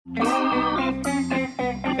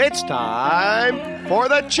It's time for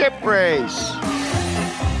the Chip Race.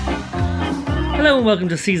 Hello and welcome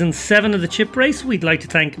to Season 7 of the Chip Race. We'd like to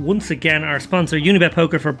thank once again our sponsor Unibet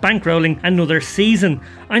Poker for bankrolling another season.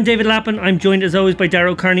 I'm David Lappin, I'm joined as always by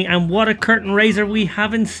Dara, and what a curtain raiser we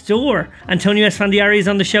have in store. Antonio Esfandiari is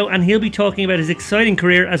on the show and he'll be talking about his exciting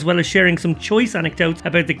career as well as sharing some choice anecdotes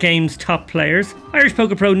about the game's top players. Irish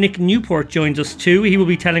poker pro Nick Newport joins us too. He will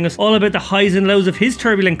be telling us all about the highs and lows of his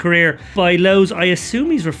turbulent career. By lows, I assume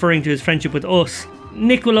he's referring to his friendship with us.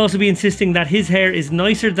 Nick will also be insisting that his hair is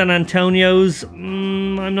nicer than Antonio's.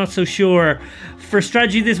 I'm not so sure. For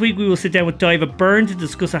strategy this week, we will sit down with Daiva Byrne to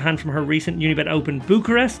discuss a hand from her recent Unibet Open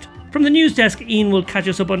Bucharest. From the news desk, Ian will catch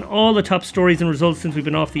us up on all the top stories and results since we've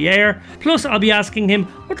been off the air. Plus, I'll be asking him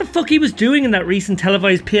what the fuck he was doing in that recent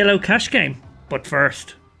televised PLO cash game. But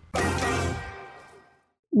first...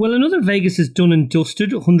 Well, another Vegas is done and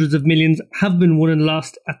dusted. Hundreds of millions have been won and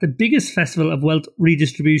lost at the biggest festival of wealth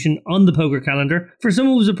redistribution on the poker calendar. For some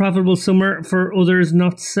it was a profitable summer, for others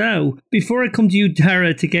not so. Before I come to you,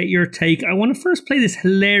 Dara, to get your take, I want to first play this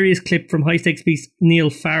hilarious clip from high stakes beast Niall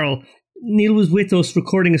Farrell. Niall was with us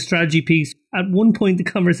recording a strategy piece. At one point the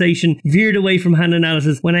conversation veered away from hand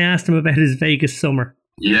analysis when I asked him about his Vegas summer.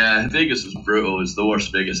 Yeah, Vegas was brutal. It was the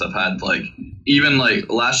worst Vegas I've had. Even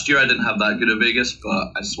last year I didn't have that good a Vegas,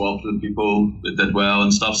 but I swapped with people that did well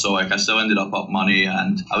and stuff. So I still ended up money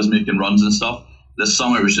and I was making runs and stuff. This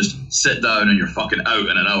summer it was just sit down and you're fucking out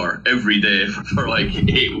in an hour every day for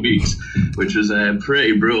 8 weeks, which was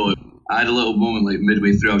pretty brutal. I had a little moment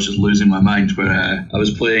midway through, I was just losing my mind where I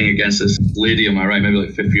was playing against this lady on my right, maybe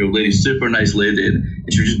 50-year-old lady, super nice lady, and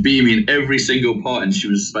she was just beating me in every single pot and she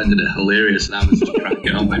was finding it hilarious and I was just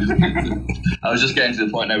cracking up. I was just getting to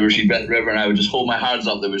the point now where she'd bet the river and I would just hold my hands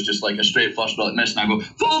up. There was just a straight flush draw miss and I go,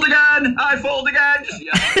 fold again! I fold again! Just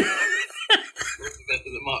to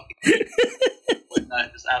the muck.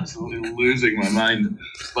 Just absolutely losing my mind.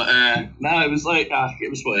 But it was it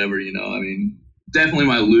was whatever, definitely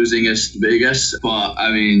my losingest Vegas, but I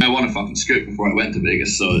won a fucking scoop before I went to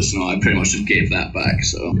Vegas, so I pretty much just gave that back.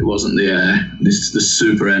 So it wasn't the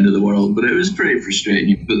super end of the world, but it was pretty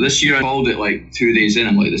frustrating. But this year I called it 2 days in.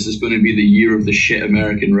 I'm like, this is going to be the year of the shit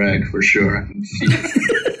American reg for sure. I can see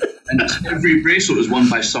it. And every bracelet was won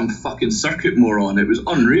by some fucking circuit moron. It was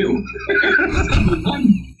unreal.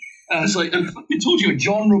 It's I fucking told you,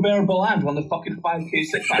 John Robert Balland won the fucking 5K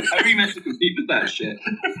 6-pack. How are you meant to compete with that shit?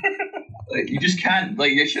 You just can't.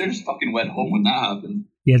 You should have just fucking went home when that happened.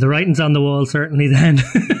 Yeah, the writing's on the wall, certainly, then.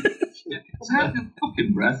 I'm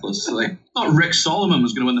fucking breathless. I thought Rick Solomon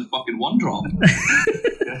was going to win the fucking one drop.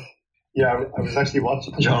 Yeah, I was actually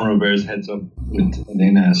watching John Robert's heads up with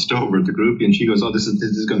Elena Stover at the groupie, and she goes, "Oh, this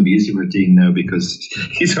is going to be easy for Dean now because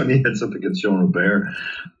he's only heads up against John Robert."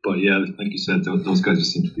 But yeah, like you said, those guys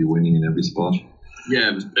just seem to be winning in every spot.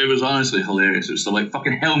 Yeah, it was honestly hilarious. It was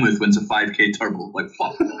fucking Helmuth wins a 5K turbo.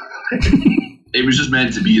 Fuck. It was just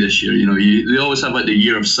meant to be this year. They always have the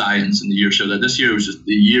year of science and the year show that. This year was just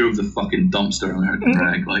the year of the fucking dumpster American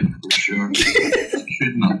reg, for sure.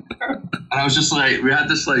 And I was just we had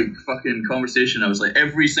this fucking conversation. I was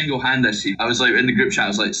every single hand I see, I was in the group chat, I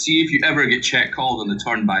was see if you ever get check called on the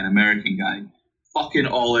turn by an American guy, fucking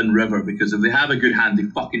all in river, because if they have a good hand, they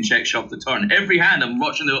fucking check shove the turn. Every hand, I'm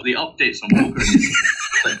watching the updates on poker.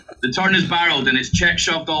 The turn is barreled and it's check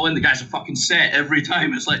shoved all in. The guys are fucking set every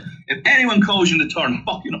time. It's if anyone calls you in the turn,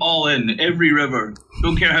 fucking all in every river.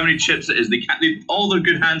 Don't care how many chips it is. All their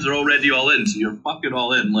good hands are already all in, so you're fucking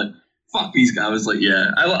all in. Fuck these guys. I was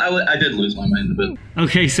I did lose my mind a bit.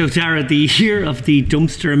 Okay, so Dara, the year of the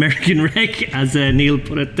dumpster American reg, as Niall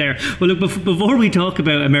put it there. Well, look, before we talk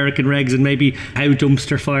about American regs and maybe how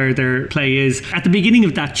dumpster fire their play is, at the beginning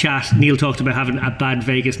of that chat, Niall talked about having a bad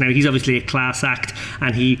Vegas. Now, he's obviously a class act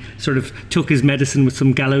and he sort of took his medicine with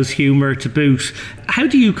some gallows humour to boot. How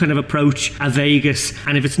do you kind of approach a Vegas,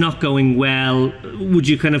 and if it's not going well, would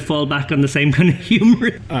you kind of fall back on the same kind of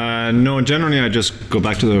humour? No, generally I just go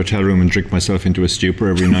back to the hotel room and drink myself into a stupor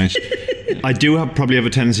every night. I do probably have a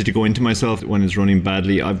tendency to go into myself when it's running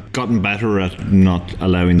badly. I've gotten better at not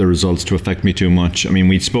allowing the results to affect me too much.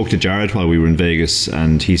 We spoke to Jared while we were in Vegas,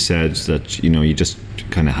 and he said that, you just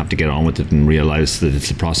kind of have to get on with it and realise that it's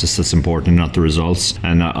the process that's important, not the results.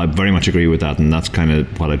 And I very much agree with that, and that's kind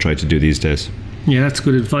of what I try to do these days. Yeah, that's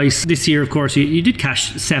good advice. This year, of course, you did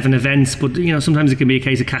cash 7 events, but sometimes it can be a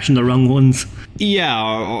case of cashing the wrong ones. Yeah,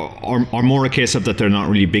 or more a case of that they're not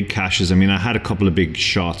really big cashes. I had a couple of big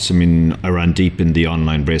shots. I ran deep in the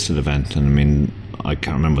online bracelet event, and I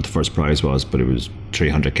can't remember what the first prize was, but it was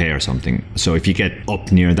 300k or something. So if you get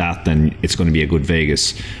up near that, then it's going to be a good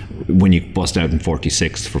Vegas. When you bust out in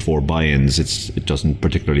 46th for 4 buy-ins, it doesn't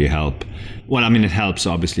particularly help. Well, I mean, it helps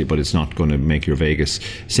obviously, but it's not going to make your Vegas.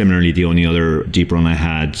 Similarly, the only other deep run I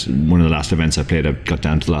had, one of the last events I played, I got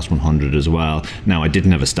down to the last 100 as well. Now, I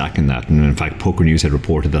didn't have a stack in that, and in fact, Poker News had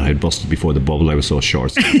reported that I had busted before the bubble. I was so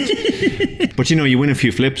short. But you win a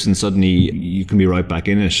few flips and suddenly you can be right back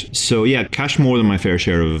in it. So yeah, cash more than my fair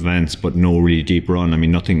share of events, but no really deep run. I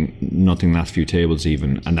mean, nothing last few tables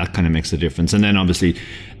even, and that kind of makes the difference. And then obviously,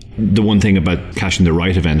 the one thing about cashing the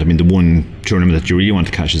right event, I mean, the one tournament that you really want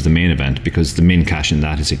to cash is the main event, because the min cash in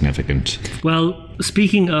that is significant. Well,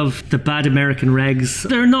 speaking of the bad American regs,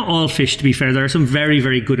 they're not all fish, to be fair. There are some very,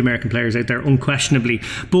 very good American players out there, unquestionably.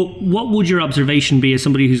 But what would your observation be as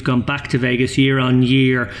somebody who's gone back to Vegas year on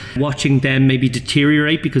year, watching them maybe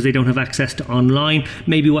deteriorate because they don't have access to online,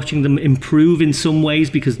 maybe watching them improve in some ways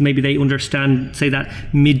because maybe they understand, say, that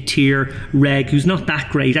mid-tier reg who's not that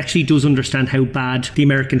great actually does understand how bad the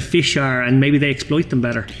American fish are, and maybe they exploit them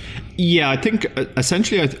better? Yeah, I think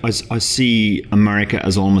essentially I see America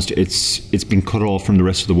as almost it's been cut off from the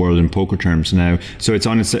rest of the world in poker terms now. So it's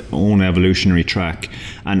on its own evolutionary track.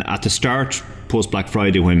 And at the start, post Black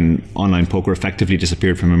Friday, when online poker effectively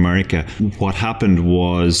disappeared from America, what happened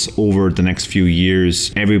was over the next few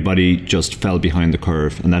years, everybody just fell behind the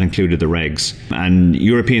curve, and that included the regs. And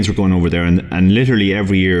Europeans were going over there, and literally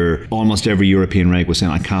every year, almost every European reg was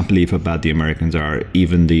saying, I can't believe how bad the Americans are,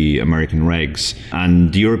 even the American regs.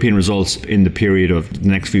 And the European results in the period of the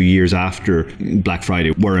next few years after Black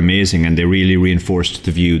Friday were amazing, and they really reinforced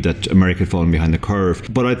the view that America had fallen behind the curve.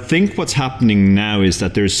 But I think what's happening now is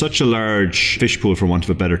that there's such a large fish pool, for want of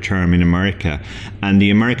a better term, in America, and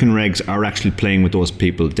the American regs are actually playing with those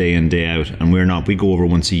people day in, day out, and we're not. We go over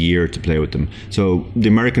once a year to play with them. So the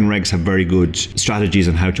American regs have very good strategies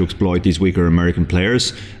on how to exploit these weaker American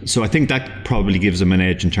players. So I think that probably gives them an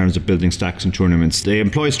edge in terms of building stacks in tournaments. They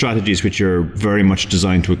employ strategies which are very much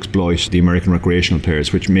designed to exploit the American recreational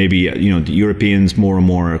players, which maybe the Europeans more and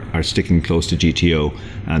more are sticking close to GTO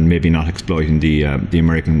and maybe not exploiting the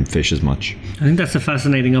American fish as much. I think that's a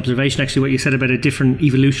fascinating observation, actually, what you said about a different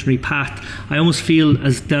evolutionary path. I almost feel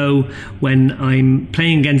as though when I'm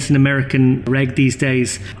playing against an American reg these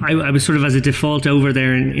days, I was sort of as a default over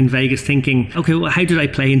there in Vegas thinking, okay, well, how did I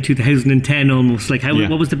play in 2010 almost? Like,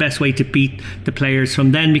 what was the best way to beat the players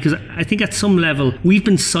from then? Because I think at some level, we've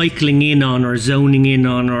been cycling in on or zoning in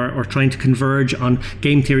on or trying to converge on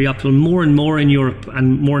game theory optimal more and more in Europe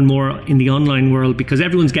and more in the online world, because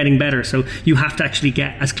everyone's getting better. So you have to actually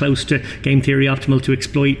get as close to game theory optimal to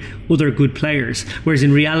exploit other good players. Whereas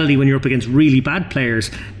in reality, when you're up against really bad players,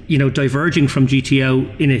 diverging from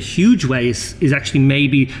GTO in a huge way is actually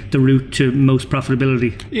maybe the route to most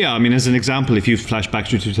profitability. Yeah, I mean, as an example, if you flash back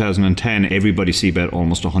to 2010, everybody c-bet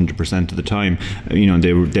almost 100% of the time.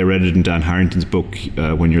 They read it in Dan Harrington's book,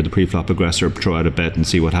 when you're the pre-flop aggressor, throw out a bet and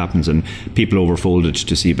see what happens, and people overfolded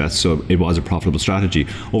to c-bets, so it was a profitable strategy.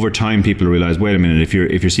 Over time, people realized, wait a minute, if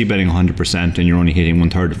you're c-betting 100% and you're only hitting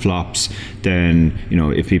 1/3 of flops, then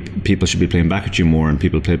if people should be playing back at you more, and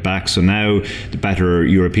people play back. So now the better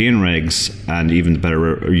European regs and even the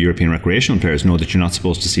better European recreational players know that you're not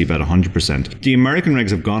supposed to c-bet 100%. The American regs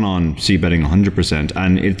have gone on c-betting 100%,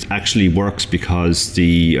 and it actually works because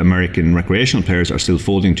the American recreational players are still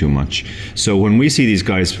folding too much. So when we see these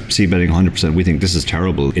guys c-betting 100%, we think this is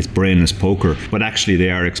terrible, it's brainless poker, but actually they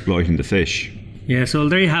are exploiting the fish. Yeah, so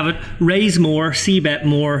there you have it. Raise more, c-bet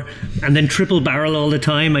more, and then triple barrel all the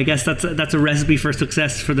time. I guess that's a recipe for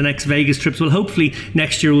success for the next Vegas trips. Well, hopefully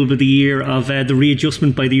next year will be the year of the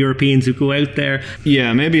readjustment by the Europeans who go out there.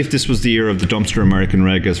 Yeah, maybe if this was the year of the dumpster American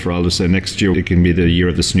reg, as for all to say, next year it can be the year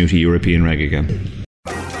of the snooty European reg again.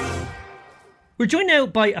 We're joined now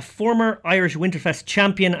by a former Irish Winterfest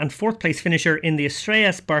champion and fourth place finisher in the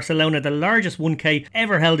Estrellas Barcelona, the largest 1K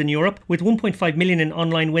ever held in Europe, with 1.5 million in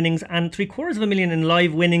online winnings and 750,000 in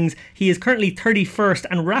live winnings. He is currently 31st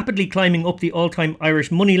and rapidly climbing up the all-time Irish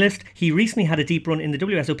money list. He recently had a deep run in the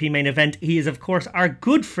WSOP main event. He is, of course, our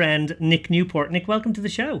good friend Nick Newport. Nick, welcome to the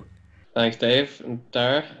show. Thanks, Dave and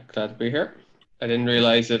Dara. Glad to be here. I didn't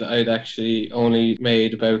realise that I'd actually only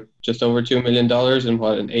made about just over $2 million in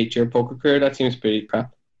an 8-year poker career. That seems pretty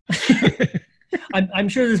crap. I'm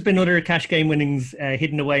sure there's been other cash game winnings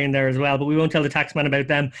hidden away in there as well, but we won't tell the taxman about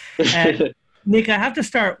them. Nick, I have to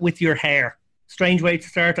start with your hair. Strange way to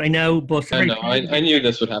start, I know, but I know. I knew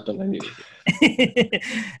this would happen. I knew it.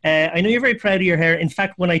 I know you're very proud of your hair. In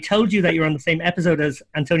fact, when I told you that you were on the same episode as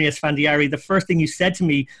Antonio Esfandiari, the first thing you said to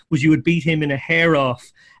me was you would beat him in a hair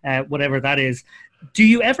off, whatever that is. Do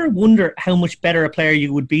you ever wonder how much better a player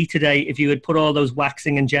you would be today if you had put all those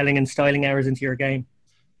waxing and gelling and styling hours into your game?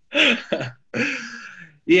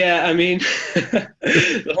 Yeah, I mean,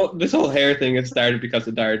 this whole hair thing had started because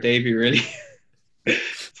of Dara Davey, really.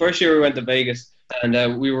 First year we went to Vegas,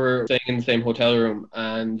 and we were staying in the same hotel room,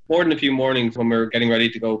 and more than a few mornings when we were getting ready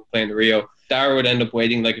to go play in the Rio, Dara would end up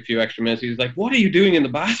waiting like a few extra minutes. He was like, "What are you doing in the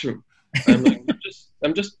bathroom?" And I'm like,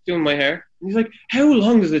 I'm just doing my hair. And he's like, "How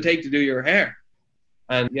long does it take to do your hair?"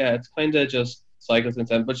 And yeah, it's kind of just cycles since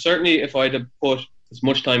then. But certainly if I'd have put as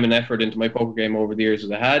much time and effort into my poker game over the years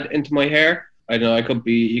as I had into my hair, I don't know,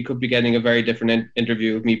 you could be getting a very different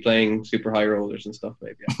interview of me playing super high rollers and stuff,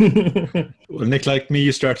 maybe. Yeah. Well, Nick, like me,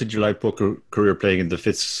 you started your live poker career playing in the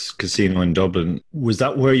Fitz Casino in Dublin. Was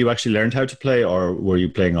that where you actually learned how to play, or were you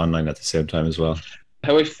playing online at the same time as well?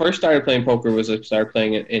 How I first started playing poker was I started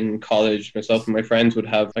playing it in college. Myself and my friends would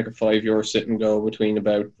have like a €5 sit and go between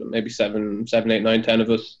about maybe 7, 8, 9, 10 of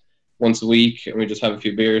us once a week, and we just have a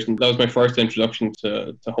few beers. And that was my first introduction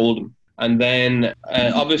to Hold'em. And then,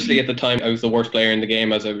 obviously, at the time, I was the worst player in the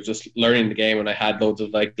game as I was just learning the game, and I had loads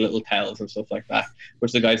of like little tells and stuff like that,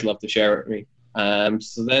 which the guys loved to share with me.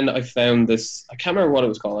 So then I found this, I can't remember what it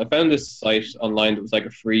was called. I found this site online that was like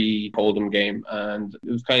a free Hold'em game, and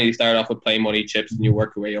it was kind of, you start off with play money chips and you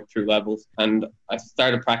work your way up through levels. And I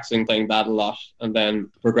started practicing playing that a lot, and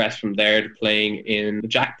then progressed from there to playing in the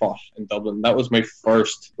Jackpot in Dublin. That was my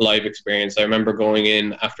first live experience. I remember going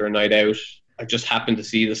in after a night out. I just happened to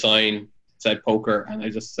see the sign said poker, and I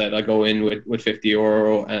just said I go in with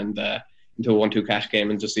 €50 and into a 1-2 cash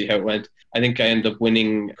game and just see how it went. I think I ended up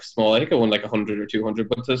winning small. I think I won like 100 or 200,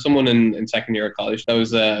 but to someone in second year of college, it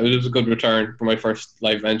was a good return for my first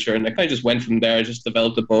live venture, and I kind of just went from there. I just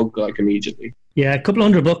developed the bug like immediately. Yeah, a couple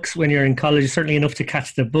 $100 when you're in college is certainly enough to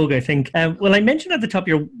catch the bug, I think. Well, I mentioned at the top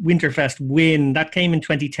your Winterfest win. That came in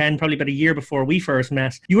 2010, probably about a year before we first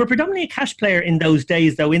met. You were predominantly a cash player in those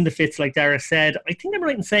days, though, in the Fitz, like Dara said. I think I'm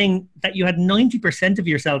right in saying that you had 90% of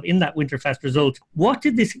yourself in that Winterfest result. What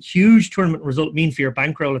did this huge tournament result mean for your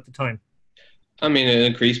bankroll at the time? I mean, it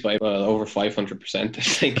increased by over 500%, I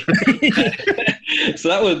think. So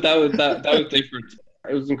that was different.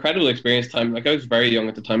 It was an incredible experience time. Like, I was very young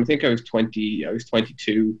at the time. I think I was 20. I was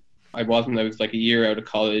 22. I was like a year out of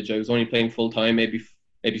college. I was only playing full time, maybe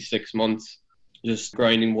 6 months, just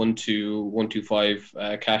grinding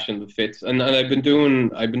 1-2-5 cash in the Fitz. And I've been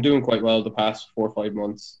doing quite well the past 4 or 5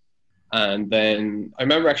 months. And then I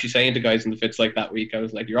remember actually saying to guys in the Fitz like that week, I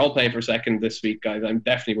was like, "You're all playing for second this week, guys. I'm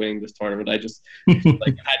definitely winning this tournament." I just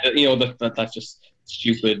like had to, that's just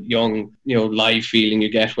stupid young live feeling you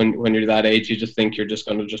get when you're that age. You just think you're just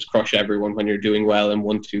going to just crush everyone when you're doing well in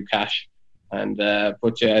 1-2 cash. And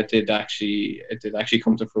but yeah, it did actually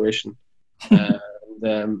come to fruition.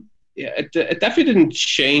 And it definitely didn't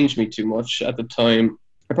change me too much at the time.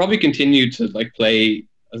 I probably continued to like play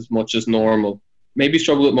as much as normal. Maybe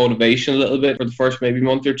struggle with motivation a little bit for the first maybe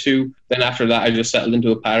month or two. Then after that, I just settled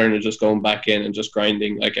into a pattern of just going back in and just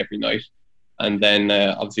grinding like every night. And then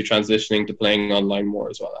obviously transitioning to playing online more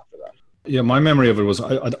as well after that. Yeah, my memory of it was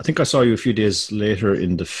I think I saw you a few days later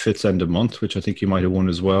in the Fitz end of month, which I think you might have won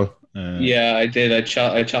as well. Yeah, I did. I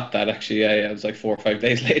chopped that actually. Yeah, it was like 4 or 5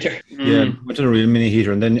 days later. Yeah, went to a real mini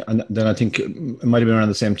heater, and then I think it might have been around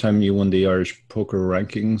the same time you won the Irish Poker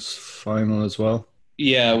Rankings final as well.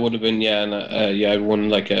 Yeah, it would have been, yeah. And I won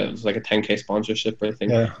like a 10K sponsorship, I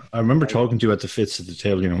think. Yeah, I remember talking to you at the Fitz at the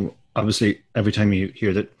table. Obviously, every time you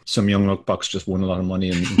hear that some young luckbox just won a lot of money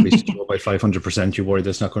and increased it by 500%, you worry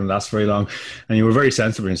that's not going to last very long. And you were very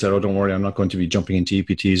sensible and said, "Oh, don't worry, I'm not going to be jumping into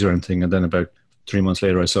EPTs or anything." And then about 3 months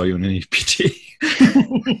later, I saw you in an EPT.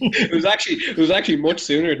 It was actually much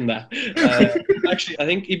sooner than that. Actually, I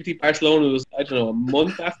think EPT Barcelona was, I don't know, a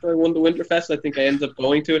month after I won the Winterfest. I think I ended up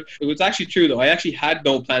going to it. It was actually true, though. I actually had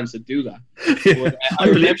no plans to do that. Yeah,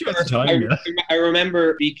 I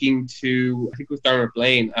remember speaking to, I think it was Dermot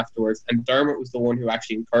Blaine afterwards, and Dermot was the one who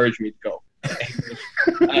actually encouraged me to go.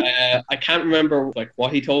 I can't remember like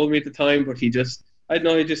what he told me at the time, but he just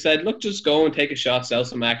said, "Look, just go and take a shot, sell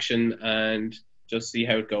some action, and just see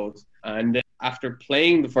how it goes." And after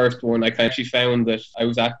playing the first one, I actually found that I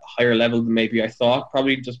was at a higher level than maybe I thought,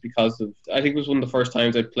 probably just because of, I think it was one of the first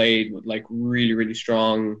times I played with like really, really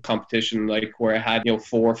strong competition, like where I had 4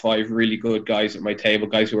 or 5 really good guys at my table,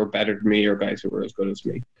 guys who were better than me or guys who were as good as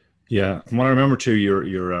me. Yeah, from what I remember too,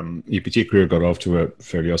 your EPT career got off to a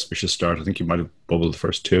fairly auspicious start. I think you might have bubbled the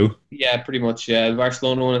first two. Yeah, pretty much. Yeah, the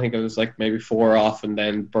Barcelona one, I think I was like maybe 4 off, and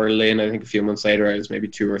then Berlin, I think a few months later, I was maybe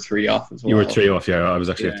 2 or 3 off as well. You were 3 off, yeah. I was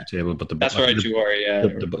actually at the table, but that's right, you were. Yeah,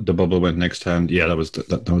 the bubble went next time. Yeah, that was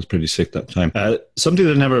pretty sick that time. Something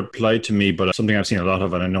that never applied to me, but something I've seen a lot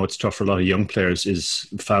of, and I know it's tough for a lot of young players, is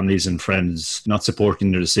families and friends not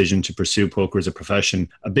supporting their decision to pursue poker as a profession.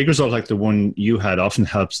 A big result like the one you had often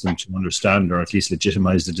helps them to understand, or at least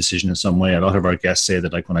legitimize the decision in some way. A lot of our guests say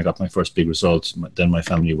that, like, when I got my first big result, then my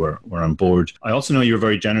family were on board. I also know you were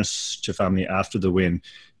very generous to family after the win.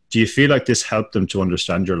 Do you feel like this helped them to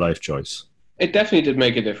understand your life choice? It definitely did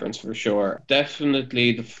make a difference, for sure.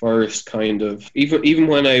 Definitely the first kind of, even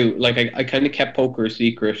when I kind of kept poker a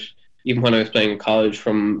secret, even when I was playing in college,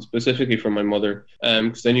 specifically from my mother,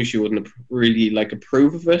 because I knew she wouldn't really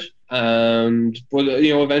approve of it. But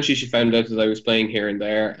eventually she found out that I was playing here and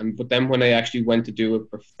there. But then when I actually went to do it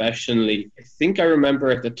professionally, I think I remember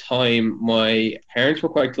at the time my parents were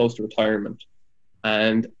quite close to retirement.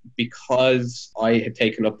 And because I had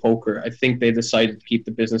taken up poker, I think they decided to keep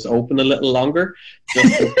the business open a little longer,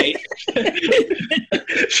 just in case,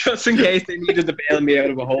 just in case they needed to bail me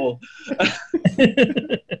out of a hole.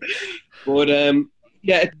 But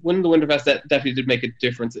winning the Winterfest definitely did make a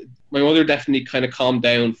difference. My mother definitely kind of calmed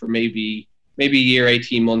down for maybe a year,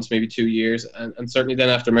 18 months, maybe 2 years, and certainly then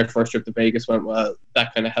after my first trip to Vegas went well,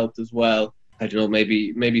 that kind of helped as well. I don't know,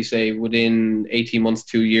 maybe say within 18 months,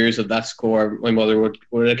 2 years of that score, my mother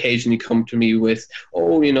would occasionally come to me with,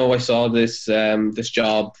 I saw this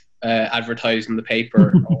job advertised in the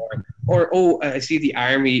paper, or I see the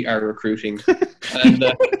army are recruiting. And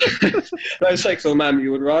I was like, so ma'am,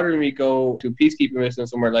 you would rather me go to a peacekeeping mission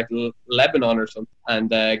somewhere like Lebanon or something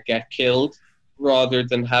and get killed rather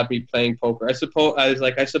than have me playing poker? I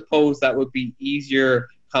suppose that would be easier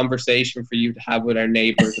conversation for you to have with our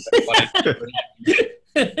neighbours about what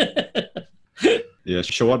Yeah,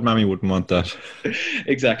 sure, what mammy wouldn't want that?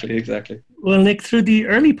 Exactly. Well, Nick, through the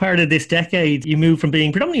early part of this decade, you moved from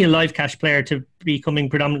being predominantly a live cash player to becoming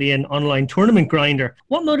predominantly an online tournament grinder.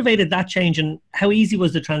 What motivated that change, and how easy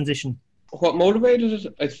was the transition? What motivated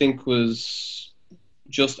it, I think, was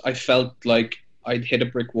just I felt like I'd hit a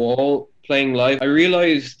brick wall playing live. I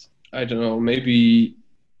realised, I don't know, maybe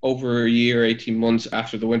over a year, 18 months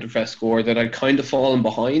after the Winterfest score, that I'd kind of fallen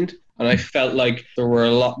behind. And I felt like there were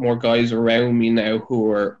a lot more guys around me now who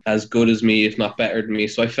were as good as me, if not better than me.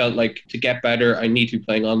 So I felt like to get better, I need to be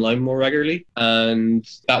playing online more regularly. And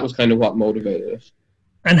that was kind of what motivated it.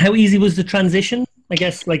 And how easy was the transition, I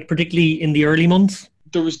guess, particularly in the early months?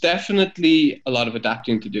 There was definitely a lot of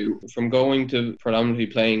adapting to do. From going to predominantly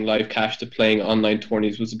playing live cash to playing online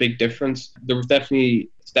tourneys was a big difference. There was definitely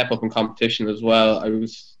a step up in competition as well. I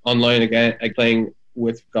was online again, playing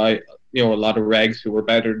with a lot of regs who were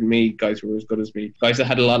better than me, guys who were as good as me, guys that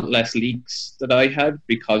had a lot less leaks that I had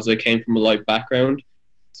because I came from a live background.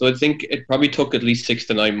 So I think it probably took at least 6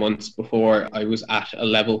 to 9 months before I was at a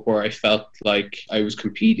level where I felt like I was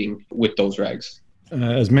competing with those regs.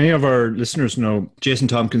 As many of our listeners know, Jason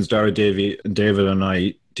Tompkins, Dara, David, and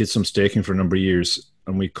I did some staking for a number of years,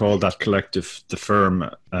 and we called that collective The Firm,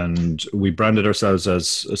 and we branded ourselves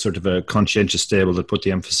as a sort of a conscientious stable that put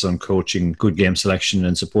the emphasis on coaching, good game selection,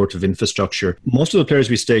 and supportive infrastructure. Most of the players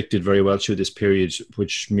we staked did very well through this period,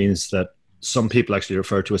 which means that some people actually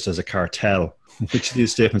refer to us as a cartel, which of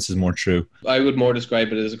these statements is more true? I would more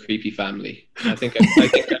describe it as a creepy family. I think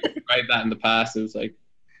I've described that in the past. It was like,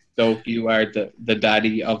 so you are the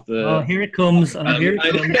daddy of the... Oh, here it comes.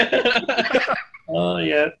 Oh,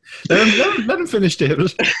 yeah. Let him finish,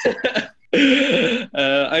 David.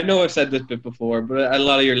 I know I've said this bit before, but a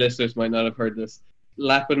lot of your listeners might not have heard this.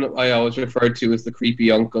 Lappin, I always referred to as the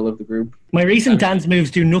creepy uncle of the group. My recent dance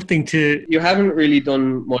moves do nothing to... You haven't really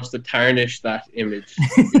done much to tarnish that image.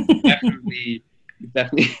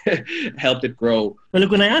 Definitely helped it grow. Well,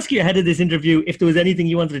 look, when I asked you ahead of this interview if there was anything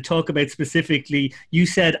you wanted to talk about specifically, you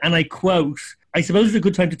said, and I quote, "I suppose it's a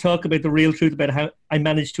good time to talk about the real truth about how I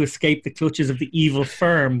managed to escape the clutches of the evil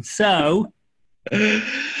firm." So... I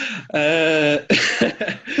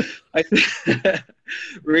think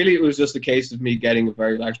really it was just a case of me getting a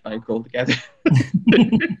very large bankroll together.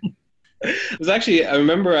 It was actually, I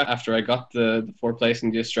remember after I got the 4th place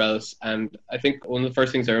in the Australis, and I think one of the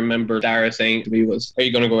first things I remember Dara saying to me was, "Are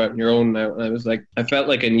you going to go out on your own now?" And I was like, I felt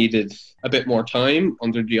like I needed a bit more time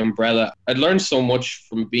under the umbrella. I'd learned so much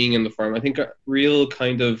from being in the firm. I think a real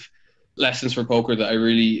kind of lessons for poker that I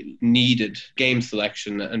really needed: game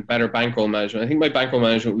selection and better bankroll management. I think my bankroll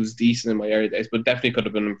management was decent in my early days, but definitely could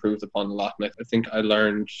have been improved upon a lot. And I think I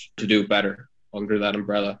learned to do better. under that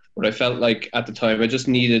umbrella. But I felt like at the time I just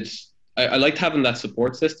needed, I liked having that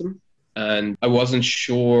support system. And I wasn't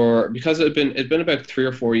sure, because it'd been about 3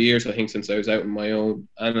 or 4 years, I think, since I was out on my own.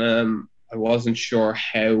 And I wasn't sure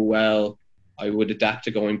how well I would adapt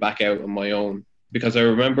to going back out on my own. Because I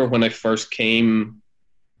remember when I first came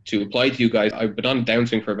to apply to you guys, I've been on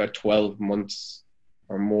downswing for about 12 months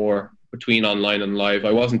or more between online and live.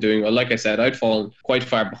 I wasn't doing well. Like I said, I'd fallen quite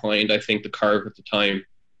far behind, I think, the curve at the time.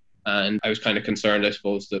 And I was kind of concerned, I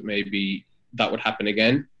suppose, that maybe that would happen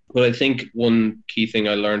again. But I think one key thing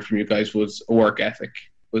I learned from you guys was a work ethic,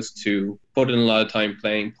 was to put in a lot of time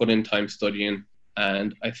playing, put in time studying.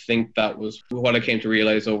 And I think that was what I came to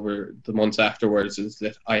realize over the months afterwards, is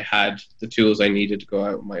that I had the tools I needed to go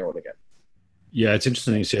out on my own again. Yeah, it's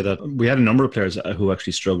interesting you say that. We had a number of players who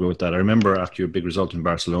actually struggled with that. I remember after your big result in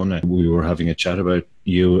Barcelona, we were having a chat about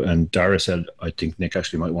you, and Dara said, I think Nick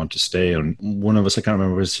actually might want to stay. And one of us, I can't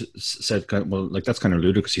remember, said, well, like, that's kind of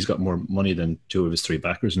ludicrous. He's got more money than 2 of his 3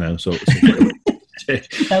 backers now. So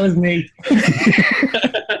that was me.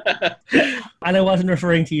 And I wasn't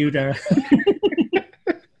referring to you, Dara.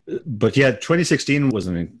 But yeah, 2016 was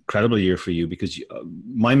an incredible year for you, because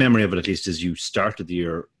my memory of it, at least, is you started the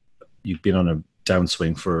year, you've been on a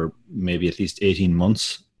downswing for maybe at least 18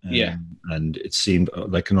 months. And it seemed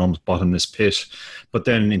like an almost bottomless pit. But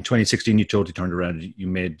then in 2016, you totally turned around. You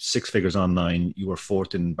made 6 figures online. You were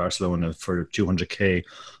 4th in Barcelona for 200K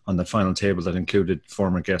on the final table that included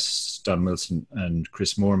former guests Dan Wilson and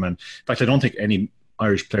Chris Moorman. In fact, I don't think any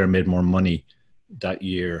Irish player made more money that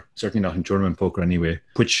year, certainly not in tournament poker anyway,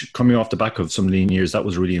 which, coming off the back of some lean years, that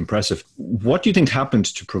was really impressive. What do you think happened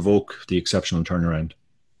to provoke the exceptional turnaround?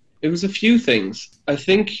 It was a few things. I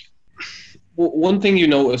think one thing you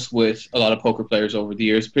notice with a lot of poker players over the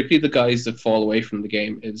years, particularly the guys that fall away from the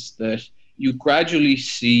game, is that you gradually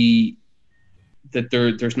see that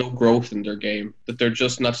there's no growth in their game, that they're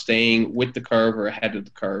just not staying with the curve or ahead of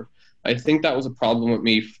the curve. I think that was a problem with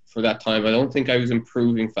me for that time. I don't think I was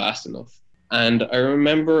improving fast enough. And I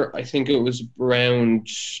remember, I think it was around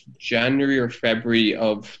January or February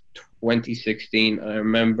of 2016. I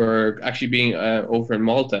remember actually being over in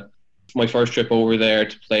Malta, my first trip over there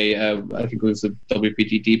to play, I think it was the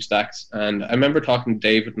WPT Deep Stacks. And I remember talking to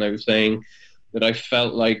David, and I was saying that I just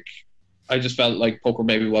felt like poker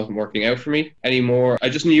maybe wasn't working out for me anymore. I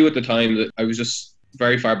just knew at the time that I was just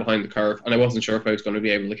very far behind the curve, and I wasn't sure if I was going to be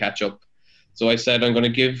able to catch up. So I said, I'm going to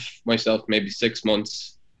give myself maybe 6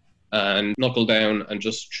 months and knuckle down and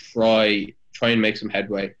just try and make some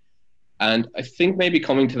headway. And I think maybe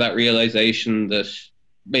coming to that realization that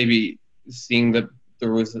maybe seeing that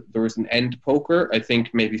there was an end to poker, I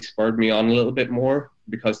think maybe spurred me on a little bit more,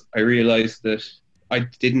 because I realized that I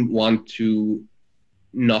didn't want to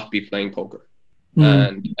not be playing poker.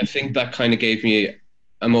 And I think that kind of gave me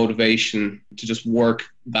a motivation to just work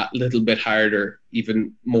that little bit harder,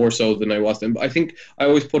 even more so than I was then. But I think I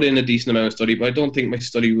always put in a decent amount of study, but I don't think my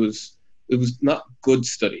study was not good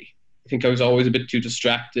study. I think I was always a bit too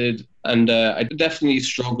distracted, and I definitely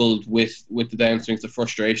struggled with the downswings, the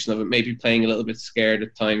frustration of it, maybe playing a little bit scared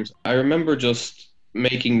at times. I remember just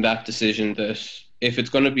making that decision that if it's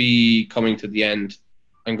going to be coming to the end,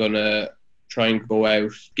 I'm going to try and go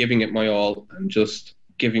out giving it my all and just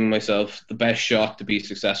giving myself the best shot to be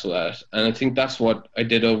successful at it. And I think that's what I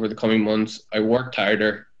did over the coming months. I worked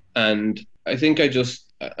harder, and I think I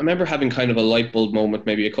remember having kind of a light bulb moment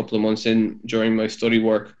maybe a couple of months in during my study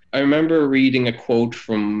work. I remember reading a quote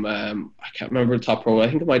from, I can't remember the top pro, I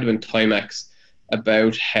think it might have been Timex,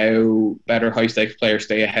 about how better high stakes players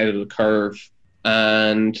stay ahead of the curve.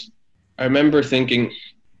 And I remember thinking,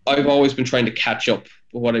 I've always been trying to catch up,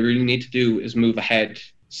 but what I really need to do is move ahead.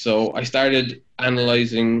 So I started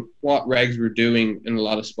analysing what regs were doing in a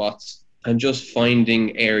lot of spots and just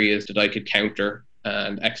finding areas that I could counter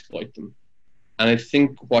and exploit them. And I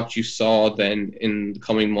think what you saw then in the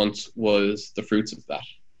coming months was the fruits of that.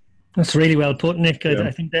 That's really well put, Nick. Yeah.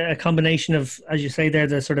 I think a combination of, as you say there,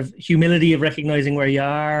 the sort of humility of recognising where you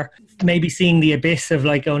are, maybe seeing the abyss of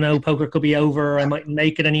like, oh no, poker could be over, I mightn't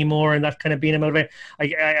make it anymore, and that kind of being a motivator.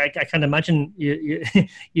 I can't imagine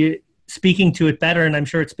you speaking to it better, and I'm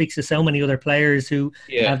sure it speaks to so many other players who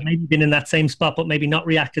have maybe been in that same spot but maybe not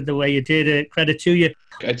reacted the way you did. Credit to you.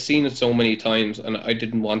 I'd seen it so many times, and I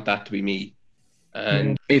didn't want that to be me.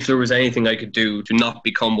 And if there was anything I could do to not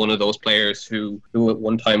become one of those players who at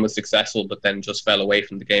one time was successful but then just fell away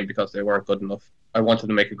from the game because they weren't good enough, I wanted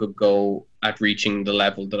to make a good go at reaching the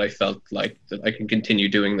level that I felt like that I can continue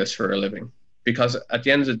doing this for a living. Because at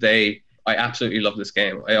the end of the day, I absolutely love this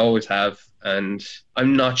game. I always have. And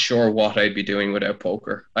I'm not sure what I'd be doing without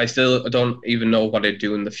poker. I still don't even know what I'd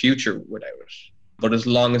do in the future without it. But as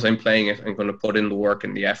long as I'm playing it, I'm going to put in the work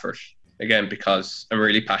and the effort, again, because I'm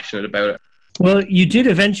really passionate about it. Well, you did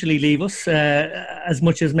eventually leave us, as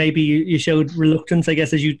much as maybe you showed reluctance, I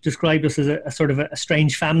guess, as you described us as a sort of a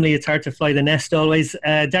strange family. It's hard to fly the nest always.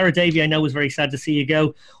 Dara Davy, I know, was very sad to see you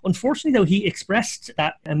go. Unfortunately, though, he expressed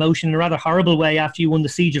that emotion in a rather horrible way after you won the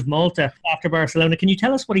Siege of Malta after Barcelona. Can you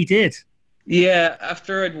tell us what he did? Yeah,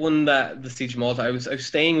 after I'd won the Siege of Malta, I was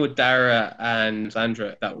staying with Dara and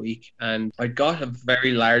Sandra that week, and I got a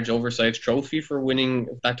very large oversized trophy for winning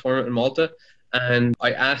that tournament in Malta. And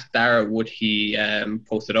I asked Dara would he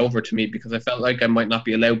post it over to me, because I felt like I might not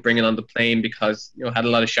be allowed bringing it on the plane because, you know, it had a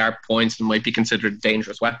lot of sharp points and might be considered a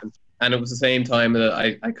dangerous weapon. And it was the same time that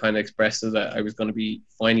I kind of expressed that I was going to be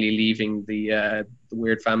finally leaving the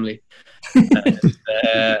weird family.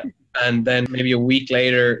 And then maybe a week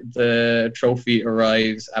later, the trophy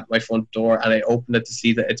arrives at my front door, and I open it to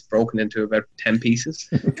see that it's broken into about 10 pieces.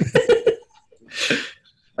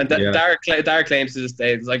 And Dara claims to this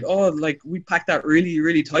day, it's like, oh, like we packed that really,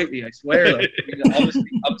 really tightly. I swear, like,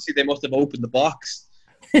 obviously they must have opened the box.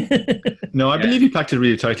 No, I believe he packed it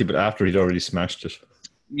really tightly, but after he'd already smashed it.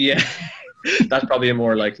 Yeah, that's probably a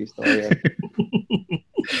more likely story. Yeah.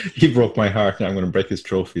 He broke my heart. Now I'm going to break his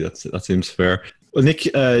trophy. That seems fair. Well, Nick,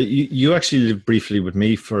 you actually lived briefly with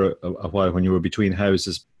me for a while when you were between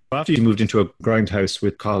houses. After you moved into a grindhouse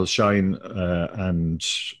with Cathal Shine and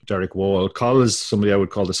Derek Wall, Cathal is somebody I would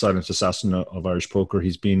call the silent assassin of Irish poker.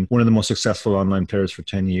 He's been one of the most successful online players for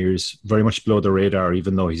 10 years, very much below the radar,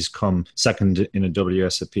 even though he's come second in a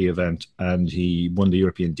WSOP event and he won the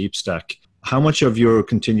European Deep Stack. How much of your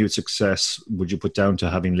continued success would you put down to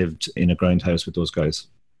having lived in a grindhouse with those guys?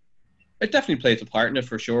 It definitely plays a part in it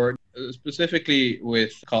for sure. Specifically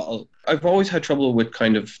with Cathal, I've always had trouble with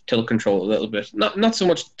kind of tilt control a little bit. Not so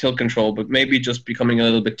much tilt control, but maybe just becoming a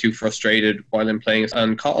little bit too frustrated while I'm playing.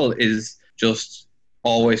 And Cathal is just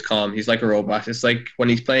always calm. He's like a robot. It's like when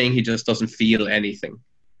he's playing, he just doesn't feel anything.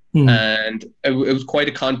 And it was quite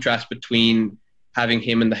a contrast between having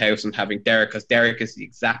him in the house and having Derek, because Derek is the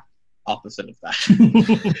exact opposite of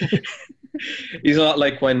that. He's not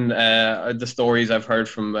like when the stories I've heard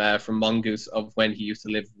from Mongoose of when he used to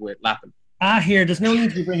live with Lappin. Here, there's no need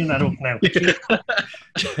to be bringing that up now.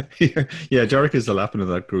 Yeah, Derek is the Lappin of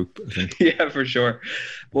that group, I think. Yeah, for sure.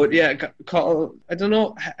 But yeah, Cathal, I don't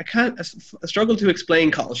know, I struggle to explain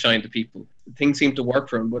Cathal Shine to people. Things seem to work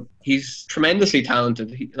for him, but he's tremendously talented.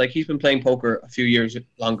 He's been playing poker a few years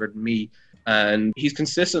longer than me, and he's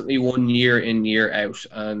consistently won year in, year out.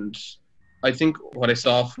 And I think what I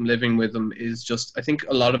saw from living with him is just, I think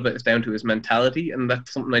a lot of it is down to his mentality, and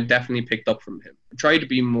that's something I definitely picked up from him. I try to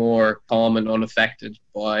be more calm and unaffected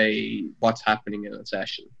by what's happening in a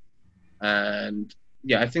session. And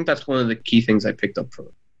yeah, I think that's one of the key things I picked up from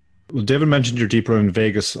him. Well, David mentioned your deep round in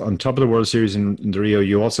Vegas. On top of the World Series in the Rio,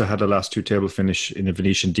 you also had a last two table finish in a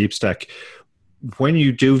Venetian Deep Stack. When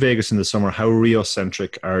you do Vegas in the summer, how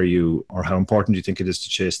Rio-centric are you, or how important do you think it is to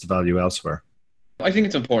chase the value elsewhere? I think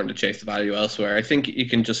it's important to chase the value elsewhere. I think you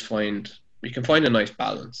can find a nice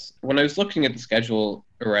balance. When I was looking at the schedule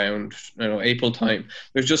around April time,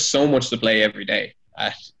 there's just so much to play every day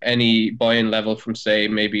at any buy-in level, from say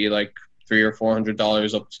maybe like $300 or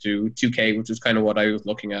 $400 up to $2K, which is kind of what I was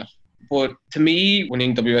looking at. But to me,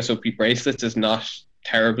 winning WSOP bracelets is not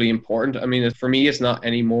terribly important. I mean, for me, it's not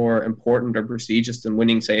any more important or prestigious than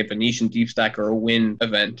winning, say, a Venetian Deep Stack or a Win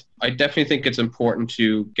event. I definitely think it's important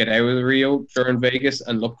to get out of the Rio during Vegas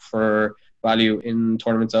and look for value in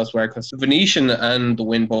tournaments elsewhere, because the Venetian and the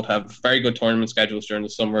Win both have very good tournament schedules during the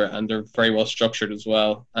summer, and they're very well structured as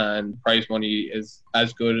well, and prize money is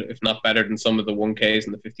as good, if not better, than some of the 1Ks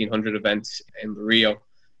and the 1500 events in the Rio.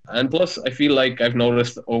 And plus, I feel like I've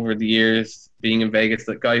noticed over the years being in Vegas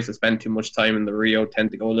that guys that spend too much time in the Rio tend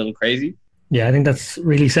to go a little crazy. Yeah, I think that's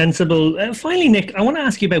really sensible. Finally, Nick, I want to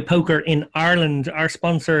ask you about poker in Ireland. Our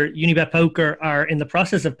sponsor, Unibet Poker, are in the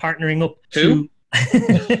process of partnering up to...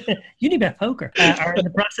 Unibet Poker are in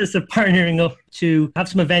the process of partnering up to have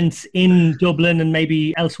some events in Dublin and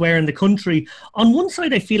maybe elsewhere in the country. On one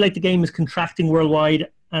side, I feel like the game is contracting worldwide,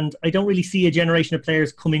 and I don't really see a generation of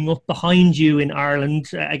players coming up behind you in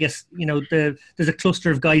Ireland. I guess, there's a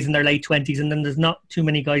cluster of guys in their late 20s, and then there's not too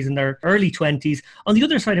many guys in their early 20s. On the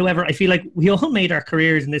other side, however, I feel like we all made our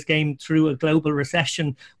careers in this game through a global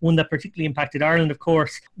recession, one that particularly impacted Ireland, of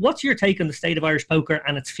course. What's your take on the state of Irish poker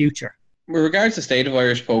and its future? With regards to the state of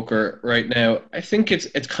Irish poker right now, I think it's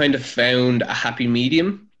kind of found a happy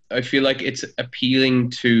medium. I feel like it's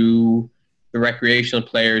appealing to the recreational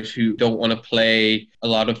players who don't want to play a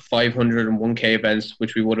lot of 500 and 1K events,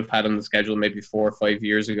 which we would have had on the schedule maybe 4 or 5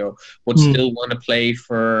 years ago, but still want to play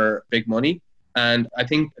for big money. And I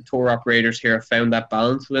think tour operators here have found that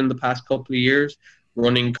balance within the past couple of years,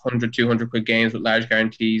 running 100, 200 quid games with large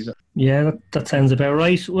guarantees. Yeah, that sounds about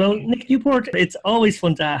right. Well, Nick Newport, it's always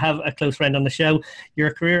fun to have a close friend on the show.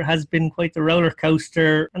 Your career has been quite the roller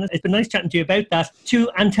coaster, and it's been nice chatting to you about that. To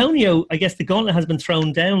Antonio, I guess the gauntlet has been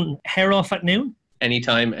thrown down. Hair off at noon?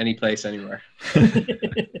 Anytime, any place, anywhere.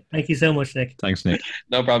 Thank you so much, Nick. Thanks, Nick.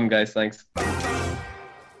 No problem, guys. Thanks.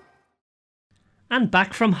 And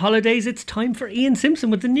back from holidays, it's time for Ian Simpson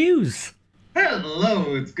with the news.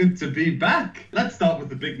 Hello, it's good to be back. Let's start with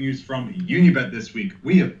the big news from Unibet this week.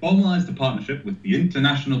 We have formalised a partnership with the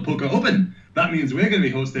International Poker Open. That means we're going to be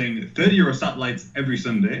hosting €30 satellites every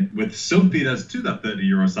Sunday with sub-feeders to that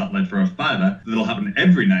 €30 satellite for a fiver. That'll happen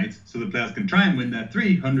every night, so the players can try and win their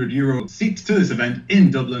 €300 seats to this event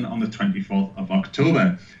in Dublin on the 24th of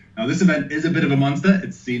October. Now, this event is a bit of a monster.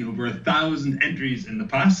 It's seen over 1,000 entries in the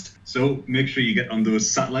past, so make sure you get on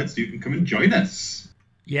those satellites so you can come and join us.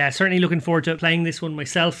 Yeah, certainly looking forward to playing this one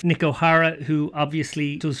myself. Nick O'Hara, who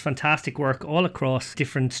obviously does fantastic work all across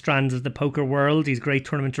different strands of the poker world. He's a great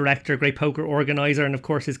tournament director, great poker organiser, and of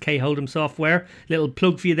course his K Hold'em software, little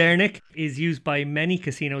plug for you there, Nick, is used by many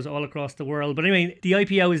casinos all across the world. But anyway, the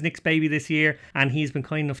IPO is Nick's baby this year, and he's been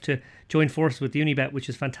kind enough to join forces with Unibet, which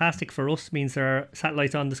is fantastic for us. Means there are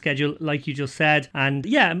satellites on the schedule, like you just said. And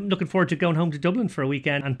yeah, I'm looking forward to going home to Dublin for a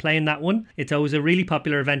weekend and playing that one. It's always a really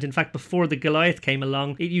popular event. In fact, before the Goliath came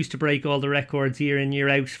along, it used to break all the records year in, year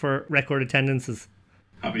out for record attendances.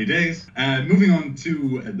 Happy days. Moving on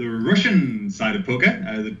to the Russian side of poker,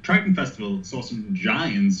 the Triton Festival saw some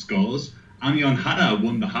giant scores. Amion Hada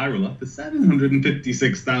won the high roller for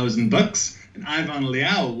 $756,000, and Ivan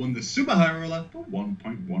Liao won the super high roller for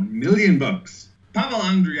 $1.1 million. Pavel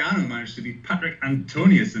Andriano managed to beat Patrick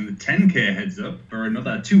Antonius in the 10K heads up for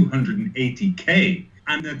another $280K.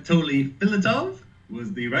 Anatoly Filatov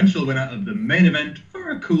was the eventual winner of the main event for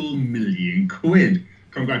a cool £1 million.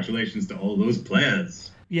 Congratulations to all those players.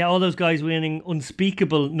 Yeah, all those guys winning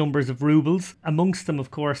unspeakable numbers of rubles. Amongst them,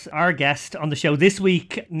 of course, our guest on the show this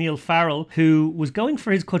week, Niall Farrell, who was going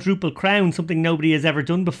for his quadruple crown, something nobody has ever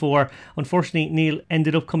done before. Unfortunately, Niall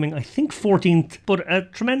ended up coming, I think, 14th, but a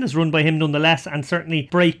tremendous run by him nonetheless, and certainly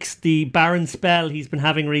breaks the barren spell he's been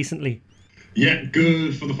having recently. Yeah,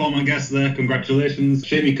 good for the former guest there. Congratulations.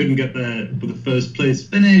 Shame he couldn't get there for the first place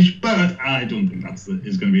finish, but I don't think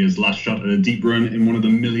is going to be his last shot at a deep run in one of the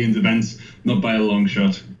millions events, not by a long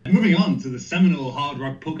shot. Moving on to the seminal Hard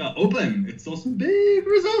Rock Poker Open, it saw some big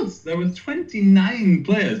results. There were 29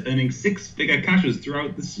 players earning six-figure cashes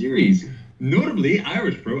throughout the series. Notably,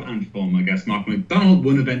 Irish pro and former guest Mark McDonald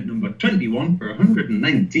won event number 21 for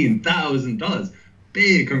 $119,000.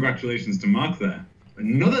 Big congratulations to Mark there.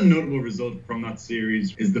 Another notable result from that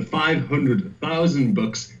series is the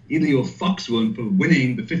 $500,000 Elio Fox won for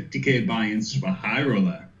winning the 50k buy-in super high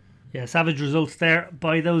roller. Yeah, savage results there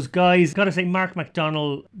by those guys. Got to say, Mark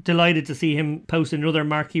McDonald, delighted to see him post another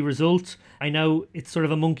marquee result. I know it's sort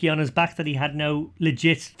of a monkey on his back that he had no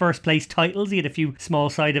legit first place titles. He had a few small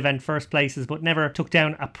side event first places, but never took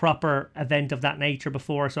down a proper event of that nature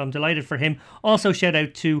before. So I'm delighted for him. Also, shout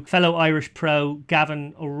out to fellow Irish pro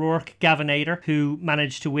Gavin O'Rourke, Gavinator, who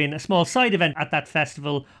managed to win a small side event at that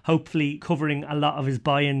festival, hopefully covering a lot of his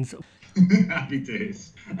buy-ins. Happy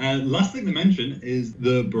days. Last thing to mention is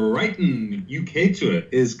the Brighton UK tour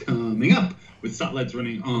is coming up with satellites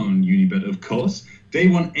running on Unibet, of course. Day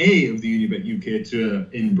 1A of the Unibet UK tour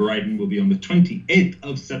in Brighton will be on the 28th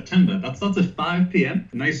of September. That starts at 5 p.m.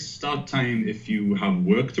 A nice start time if you have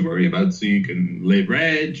work to worry about, so you can lay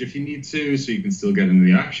reg if you need to, so you can still get into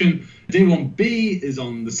the action. Day 1B is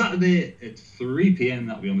on the Saturday at 3 p.m.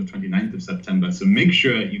 That'll be on the 29th of September, so make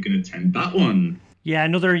sure you can attend that one. Yeah,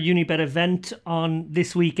 another Unibet event on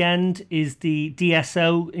this weekend is the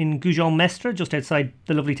DSO in Goujon-Mestre, just outside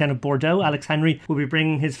the lovely town of Bordeaux. Alex Henry will be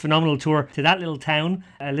bringing his phenomenal tour to that little town,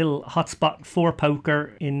 a little hotspot for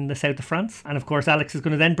poker in the south of France. And of course, Alex is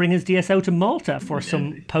going to then bring his DSO to Malta for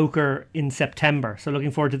some poker in September. So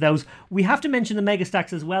looking forward to those. We have to mention the Mega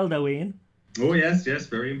Stacks as well, though, Ian. Oh, yes,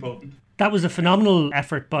 very important. That was a phenomenal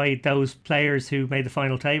effort by those players who made the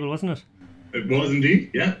final table, wasn't it? It was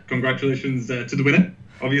indeed, yeah. Congratulations to the winner,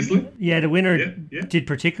 obviously. Yeah, the winner did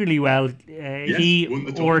particularly well. He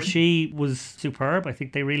or she was superb. I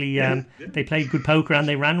think they really they played good poker and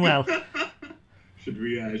they ran well. Should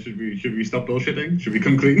we stop bullshitting? Should we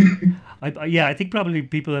come clean? I think probably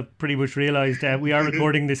people have pretty much realised we are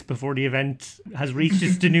recording this before the event has reached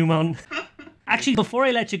its denouement. Actually, before I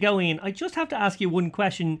let you go, Ian, I just have to ask you one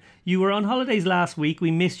question. You were on holidays last week. We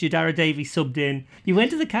missed you. Dara Davey subbed in. You went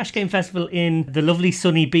to the Cash Game Festival in the lovely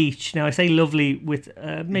sunny beach. Now, I say lovely with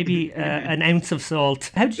maybe an ounce of salt.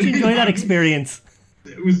 How did you enjoy that experience?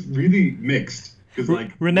 It was really mixed.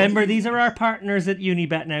 Remember, these are our partners at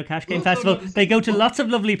Unibet now, Cash Game Festival. They go to lots of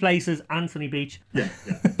lovely places and Sunny Beach. Yeah.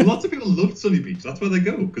 Lots of people love Sunny Beach. That's where they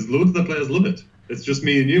go, because loads of the players love it. It's just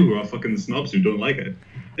me and you who are fucking snobs who don't like it.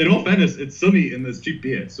 In all fairness, it's sunny and there's cheap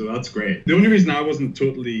beer, so that's great. The only reason I wasn't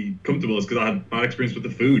totally comfortable is because I had bad experience with the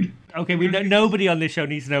food. Okay, nobody on this show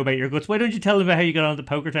needs to know about your guts. Why don't you tell them about how you got on the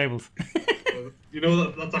poker tables?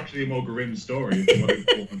 That's actually a more grim story.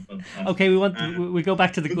 Okay, we go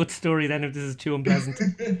back to the gut story then if this is too unpleasant.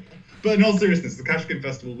 But in all seriousness, the Cash Game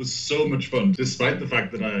Festival was so much fun, despite the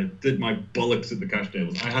fact that I did my bollocks at the cash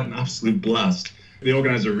tables. I had an absolute blast. They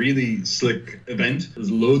organise a really slick event.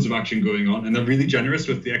 There's loads of action going on, and they're really generous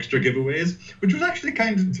with the extra giveaways, which was actually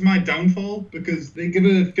kind of to my downfall, because they give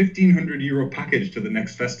a €1,500 package to the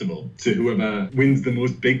next festival to whoever wins the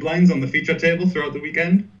most big blinds on the feature table throughout the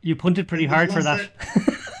weekend. You punted pretty hard for that.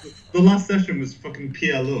 The last session was fucking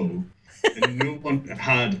PLO, and no one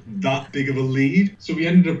had that big of a lead. So we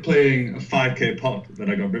ended up playing a 5k pot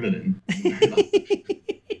that I got riveted in.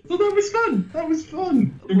 So that was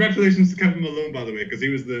fun. Congratulations to Kevin Malone, by the way, because he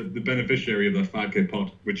was the beneficiary of that 5k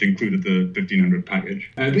pot, which included the 1,500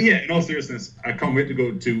 package. But yeah, in all seriousness, I can't wait to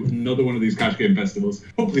go to another one of these cash game festivals.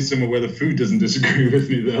 Hopefully somewhere where the food doesn't disagree with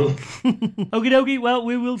me, though. Okie dokie, well,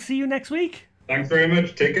 we will see you next week. Thanks very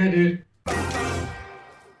much. Take care, dude.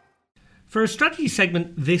 For our strategy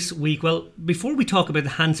segment this week, well, before we talk about the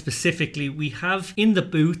hand specifically, we have in the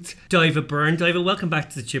booth Daiva Byrne. Daiva, welcome back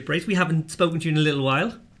to the Chip Race. We haven't spoken to you in a little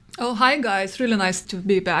while. Oh, hi guys. Really nice to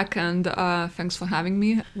be back, and thanks for having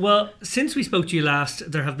me. Well, since we spoke to you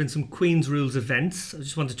last, there have been some Queen's Rules events. I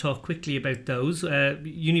just want to talk quickly about those.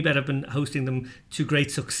 Unibet have been hosting them to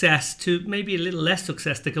great success, to maybe a little less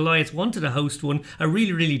success. The Goliaths wanted to host one, a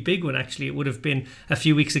really, really big one actually. It would have been a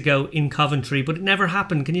few weeks ago in Coventry, but it never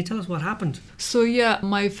happened. Can you tell us what happened? So yeah,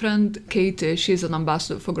 my friend Katie, she's an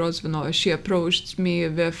ambassador for Grosvenor. She approached me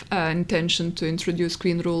with an intention to introduce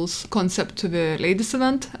Queen Rules concept to the ladies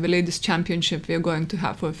event. The ladies championship we're going to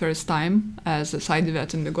have for the first time as a side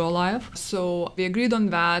event in the Goliath. So we agreed on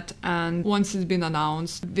that, and once it's been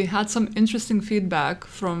announced, we had some interesting feedback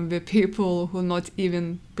from the people who not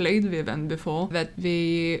even played the event before, that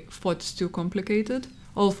we thought it's too complicated.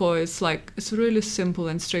 Although it's really simple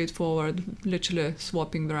and straightforward, literally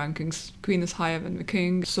swapping the rankings. Queen is higher than the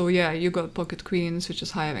king. So yeah, you got pocket queens, which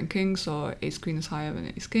is higher than kings, or ace queen is higher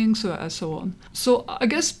than ace king, so on. So I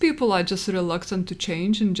guess people are just reluctant to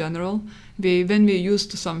change in general. When we're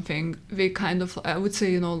used to something, we kind of, I would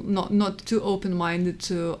say, not too open-minded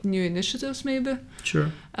to new initiatives maybe.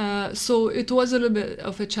 Sure. So it was a little bit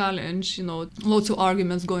of a challenge, lots of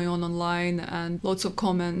arguments going on online and lots of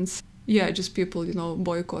comments. Yeah, just people,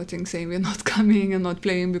 boycotting, saying we're not coming and not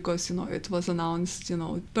playing because, it was announced,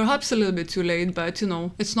 perhaps a little bit too late, but,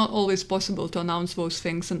 it's not always possible to announce those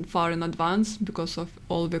things far in advance because of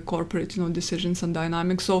all the corporate, decisions and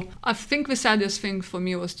dynamics. So I think the saddest thing for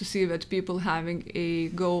me was to see that people having a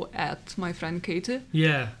go at my friend Katie,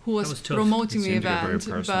 who was promoting the event,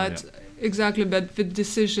 but... Yeah. Exactly, but the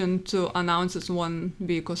decision to announce it 1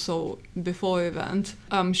 week or so before the event,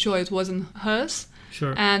 I'm sure it wasn't hers.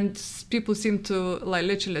 Sure. And people seem to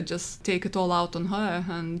literally just take it all out on her,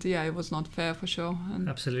 and yeah, it was not fair for sure. And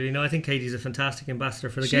absolutely, no, I think Katie's a fantastic ambassador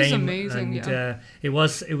for the she's game. She's amazing, and it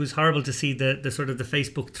was horrible to see the sort of the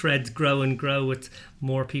Facebook threads grow and grow with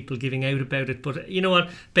more people giving out about it. But you know what,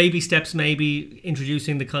 baby steps, maybe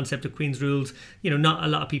introducing the concept of Queen's Rules. Not a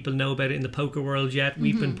lot of people know about it in the poker world yet.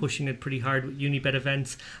 We've been pushing it pretty hard with Unibet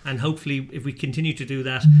events, and hopefully if we continue to do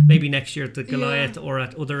that, maybe next year at the Goliath or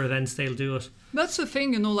at other events they'll do it. That's the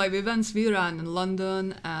thing, the events we ran in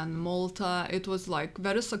London and Malta, it was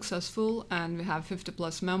very successful, and we have 50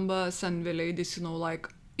 plus members, and the ladies,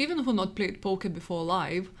 even who not played poker before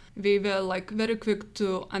live, we were very quick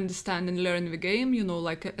to understand and learn the game,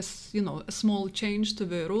 a small change to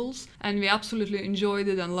the rules, and we absolutely enjoyed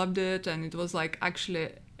it and loved it, and it was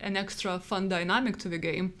actually an extra fun dynamic to the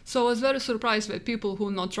game. So I was very surprised that people who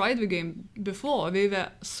not tried the game before, they were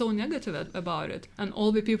so negative about it. And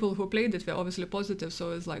all the people who played it were obviously positive,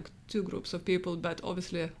 so it's 2 groups of people, but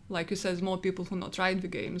obviously, like you said, more people who not tried the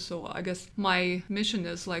game. So I guess my mission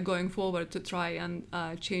is going forward to try and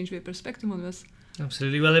change the perspective on this.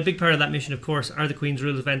 Absolutely. Well, a big part of that mission, of course, are the Queen's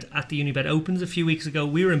Rules event at the Unibet Opens a few weeks ago.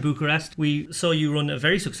 We were in Bucharest. We saw you run a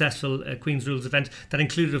very successful Queen's Rules event that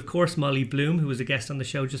included, of course, Molly Bloom, who was a guest on the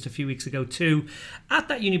show just a few weeks ago too. At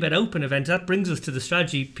that Unibet Open event, that brings us to the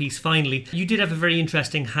strategy piece finally. You did have a very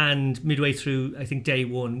interesting hand midway through, I think, day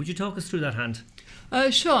one. Would you talk us through that hand?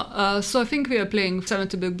 Sure. So I think we are playing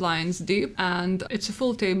 70 big blinds deep, and it's a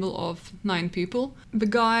full table of 9 people. The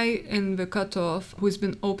guy in the cutoff who's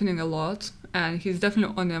been opening a lot, and he's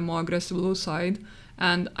definitely on a more aggressive blue side,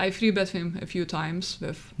 and I free bet him a few times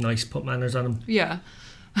with... Nice, put manners on him. Yeah.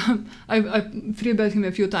 I free bet him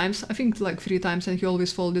a few times, I think like 3 times, and he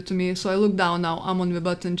always folded to me. So I look down now, I'm on the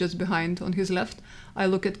button just behind on his left. I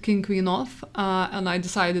look at king queen off, and I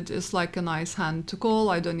decided it's like a nice hand to call.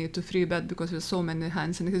 I don't need to free bet because there's so many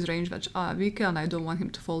hands in his range which are weaker, and I don't want him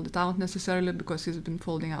to fold it out necessarily because he's been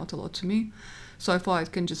folding out a lot to me. So I thought I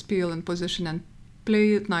can just peel in position and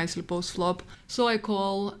play it nicely post flop. So I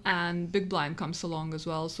call, and big blind comes along as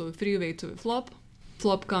well. So 3-way to the flop.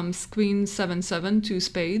 Flop comes queen 7-7, 2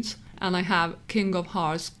 spades, and I have king of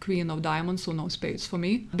hearts, queen of diamonds, so no spades for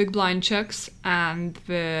me. Big blind checks, and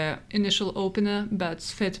the initial opener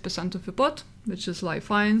bets 30% of the pot, which is like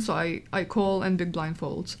fine. So I call, and big blind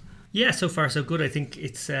folds. Yeah, so far so good. I think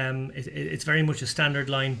it's very much a standard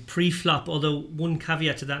line pre-flop, although one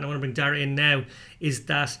caveat to that, and I want to bring Dara in now, is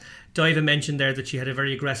that Daiva mentioned there that she had a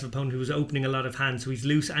very aggressive opponent who was opening a lot of hands, so he's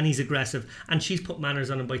loose and he's aggressive, and she's put manners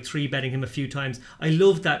on him by 3-betting him a few times. I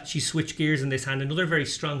love that she switched gears in this hand. Another very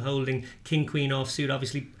strong holding, king queen offsuit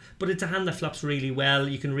obviously, but it's a hand that flops really well.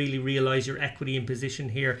 You can really realise your equity in position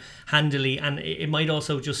here handily, and it might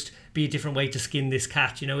also just be a different way to skin this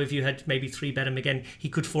cat. You know, if you had maybe 3-bet him again, he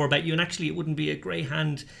could 4-bet you, and actually it wouldn't be a great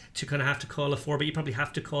hand to kind of have to call a 4-bet. You probably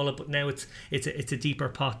have to call it, but now it's a deeper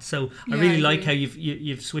pot. So I really like how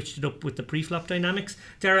you've switched it up with the pre-flop dynamics.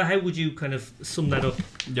 Dara, how would you kind of sum that up?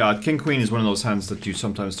 Yeah, king queen is one of those hands that you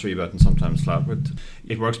sometimes 3-bet and sometimes flat with.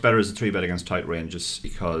 It works better as a 3-bet against tight ranges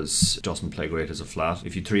because it doesn't play great as a flat.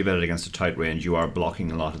 If you 3-bet it against a tight range, you are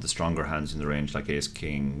blocking a lot of the stronger hands in the range, like ace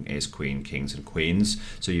king, ace queen, kings and queens,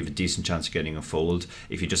 so you have a decent chance of getting a fold.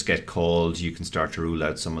 If you just get called, you can start to rule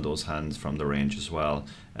out some of those hands from the range as well,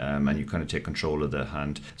 and you kind of take control of the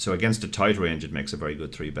hand. So against a tight range it makes a very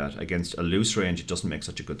good 3-bet. Against a loose range it doesn't make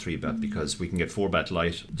such a good 3-bet because we can get 4-bet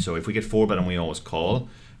light. So if we get 4-bet and we always call,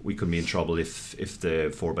 we could be in trouble if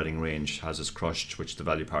the 4-betting range has us crushed, which the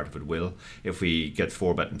value part of it will. If we get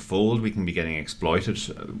 4-bet and fold, we can be getting exploited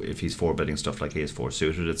if he's 4-betting stuff like ace 4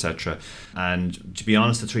 suited, etc. And to be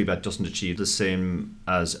honest, the 3-bet doesn't achieve the same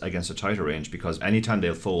as against a tighter range because anytime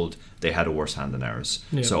they'll fold, they had a worse hand than ours.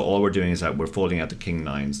 Yeah. So all we're doing is that we're folding out the king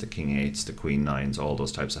 9s, the king 8s, the queen 9s, all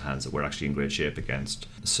those types of hands that we're actually in great shape against.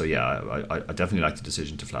 So yeah, I definitely like the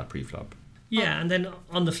decision to flat pre-flop. Yeah, and then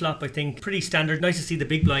on the flop, I think pretty standard. Nice to see the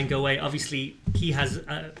big blind go away. Obviously, he has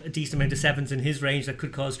a decent amount of 7s in his range that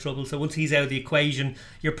could cause trouble. So once he's out of the equation,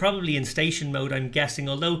 you're probably in station mode, I'm guessing.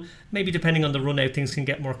 Although maybe depending on the run out, things can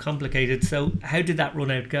get more complicated. So how did that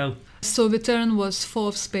run out go? So the turn was 4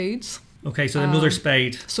 of spades. Okay, so another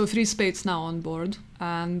spade. So 3 spades now on board,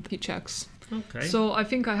 and he checks. Okay. So I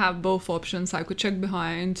think I have both options. I could check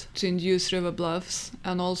behind to induce river bluffs,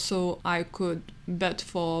 and also I could bet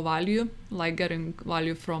for value, like getting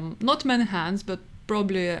value from not many hands, but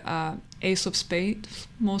probably ace of spades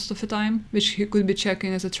most of the time, which he could be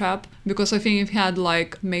checking as a trap. Because I think if he had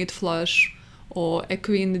like mate flush or a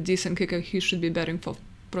queen, a decent kicker, he should be betting for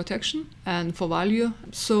protection and for value.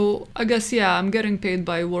 So I guess, yeah, I'm getting paid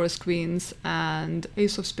by worse queens and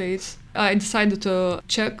ace of spades. I decided to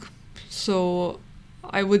check. So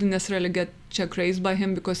I wouldn't necessarily get check raised by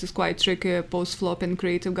him because he's quite tricky post-flop and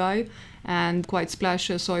creative guy and quite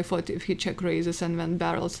splashy. So I thought if he check raises and then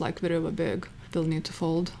barrels like very big, they'll need to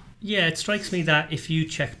fold. Yeah, it strikes me that if you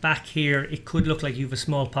check back here, it could look like you have a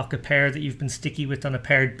small pocket pair that you've been sticky with on a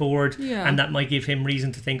paired board, and that might give him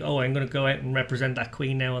reason to think, oh, I'm going to go out and represent that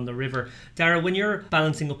queen now on the river. Dara, when you're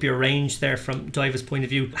balancing up your range there from Daiva's point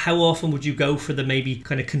of view, how often would you go for the maybe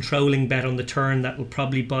kind of controlling bet on the turn that will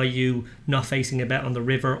probably buy you not facing a bet on the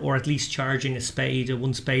river, or at least charging a spade, a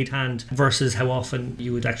 1-spade hand, versus how often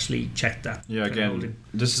you would actually check that? Yeah, again,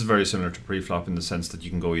 this is very similar to pre-flop in the sense that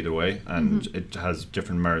you can go either way, and it has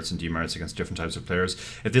different merits and demerits against different types of players.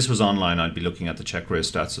 If this was online, I'd be looking at the check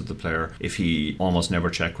raise stats of the player. If he almost never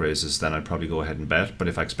check raises, then I'd probably go ahead and bet. But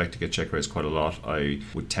if I expect to get check raised quite a lot, I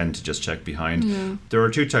would tend to just check behind. Yeah. There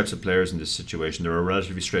are two types of players in this situation. There are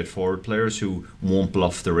relatively straightforward players who won't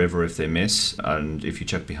bluff the river if they miss, and if you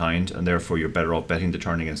check behind, and therefore you're better off betting the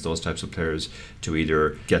turn against those types of players to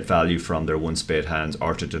either get value from their one spade hands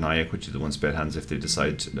or to deny equity to the one spade hands if they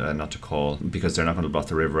decide not to call, because they're not going to bluff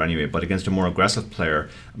the river anyway. But against a more aggressive player,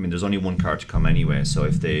 I mean, there's only one card to come anyway, so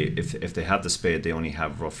if they have the spade, they only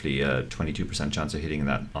have roughly a 22% chance of hitting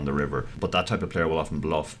that on the river. But that type of player will often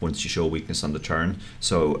bluff once you show weakness on the turn.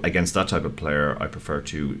 So against that type of player, I prefer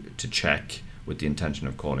to check with the intention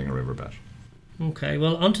of calling a river bet. Okay,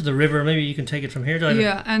 well, onto the river. Maybe you can take it from here, Daiva.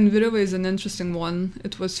 Yeah, and the river is an interesting one.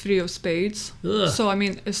 It was 3 of spades. Ugh. So, I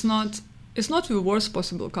mean, it's not the worst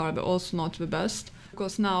possible card, but also not the best.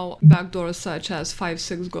 Because now backdoors such as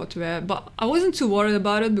 5-6 got there. But I wasn't too worried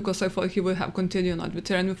about it because I thought he would have continued on the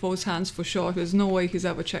turn with those hands for sure. There's no way he's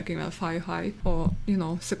ever checking a 5 high or,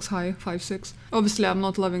 6 high, 5-6. Obviously, I'm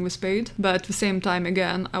not loving the spade. But at the same time,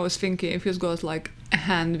 again, I was thinking if he's got like a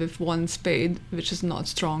hand with one spade, which is not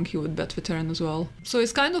strong, he would bet the turn as well. So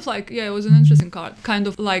it's kind of like, yeah, it was an interesting card. Kind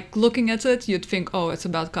of like looking at it, you'd think, oh, it's a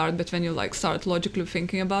bad card. But when you like start logically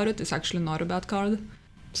thinking about it, it's actually not a bad card.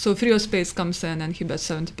 So 3 of spades comes in and he bets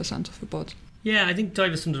 70% of the pot. Yeah, I think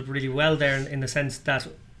Daiva summed it up really well there in the sense that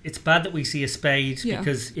it's bad that we see a spade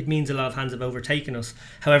because it means a lot of hands have overtaken us.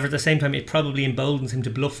 However, at the same time, it probably emboldens him to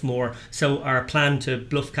bluff more. So our plan to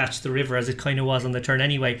bluff catch the river, as it kind of was on the turn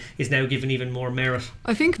anyway, is now given even more merit.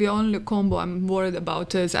 I think the only combo I'm worried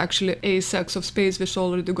about is actually ace-x of spades, which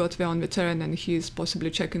already got there on the turn, and he's possibly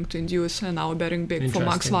checking to induce and now betting big for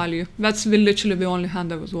max value. That's literally the only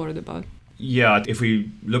hand I was worried about. Yeah, if we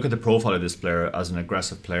look at the profile of this player as an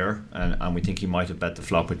aggressive player and we think he might have bet the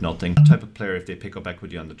flop with nothing, that type of player, if they pick up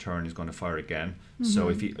equity on the turn, is going to fire again. Mm-hmm. So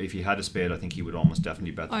if he had a spade, I think he would almost definitely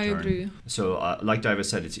bet the turn. I agree. So like Daiva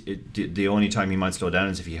said, the only time he might slow down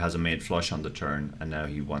is if he has a made flush on the turn and now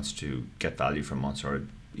he wants to get value from us, or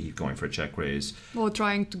he's going for a check raise. Or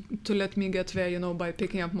trying to let me get there, by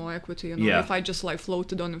picking up more equity, if I just like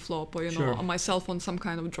floated on the flop or, on myself on some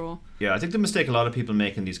kind of draw. Yeah, I think the mistake a lot of people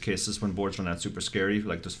make in these cases when boards run out super scary,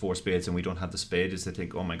 like there's 4 spades and we don't have the spade, is they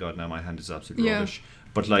think, oh my god, now my hand is absolutely rubbish.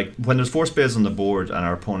 But like when there's 4 spades on the board and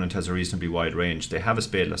our opponent has a reasonably wide range, they have a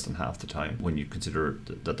spade less than half the time when you consider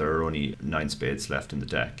that there are only 9 spades left in the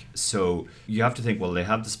deck. So you have to think, well, they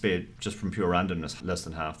have the spade just from pure randomness less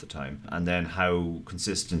than half the time. And then how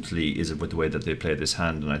consistently is it with the way that they play this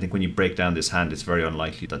hand? And I think when you break down this hand, it's very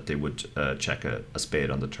unlikely that they would check a spade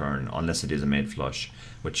on the turn unless it is a made flush,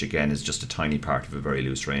 which again is just a tiny part of a very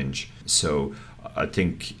loose range. So I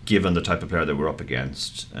think given the type of player that we're up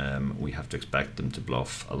against, we have to expect them to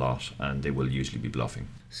bluff a lot, and they will usually be bluffing.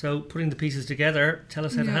 So putting the pieces together, tell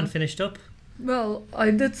us how the hand finished up. Well,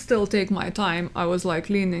 I did still take my time. I was like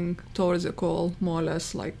leaning towards a call more or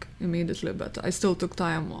less like immediately, but I still took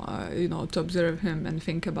time, to observe him and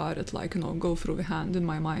think about it, like, go through the hand in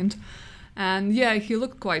my mind. And yeah, he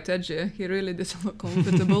looked quite edgy. He really didn't look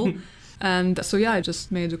comfortable. And so yeah, I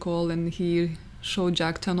just made a call and he showed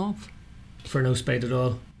Jack 10 off. For no spade at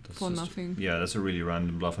all. For nothing. Yeah, that's a really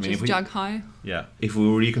random bluff. I mean, just Jack high. Yeah, if we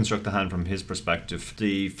reconstruct the hand from his perspective,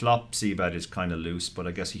 the flop c-bet is kind of loose, but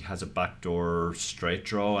I guess he has a backdoor straight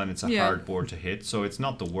draw and it's a hard board to hit, so it's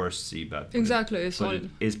not the worst c-bet. Exactly. It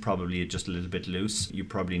is probably just a little bit loose. You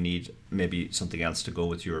probably need maybe something else to go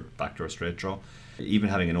with your backdoor straight draw. Even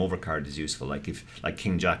having an overcard is useful. Like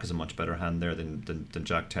King Jack is a much better hand there than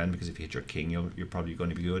Jack 10, because if you hit your king, you're probably going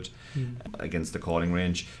to be good against the calling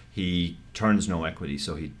range. He turns no equity,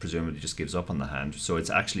 so he presumably just gives up on the hand. So it's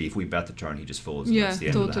actually, if we bet the turn, he just folds. And that's the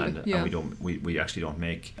end of the hand, and we actually don't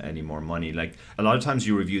make any more money. Like a lot of times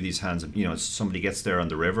you review these hands, and somebody gets there on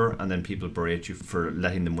the river, and then people berate you for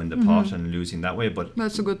letting them win the pot and losing that way. But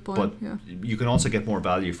that's a good point. But you can also get more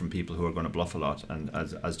value from people who are going to bluff a lot, and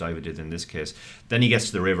as Daiva did in this case. Then he gets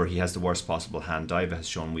to the river, he has the worst possible hand. Daiva has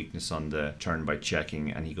shown weakness on the turn by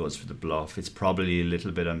checking, and he goes for the bluff. It's probably a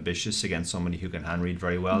little bit ambitious against somebody who can hand read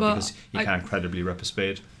very well, because he can't credibly rep a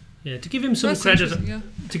spade. Yeah, to give him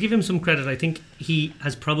some credit, I think he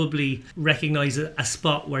has probably recognised a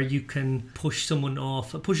spot where you can push someone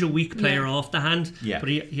off, push a weak player off the hand. Yeah. But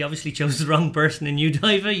he obviously chose the wrong person in you,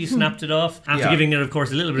 Daiva. You snapped it off after giving it, of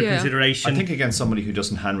course, a little bit of consideration. I think against somebody who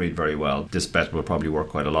doesn't hand read very well, this bet will probably work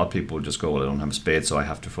quite a lot. People will just go, well, I don't have a spade, so I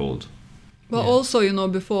have to fold. Well, also,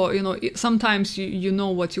 before, sometimes you know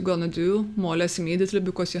what you're going to do more or less immediately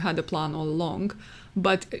because you had a plan all along.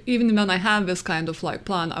 But even when I have this kind of like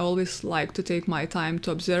plan, I always like to take my time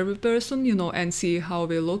to observe a person, and see how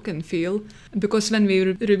they look and feel. Because when we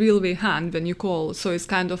reveal the hand, when you call, so it's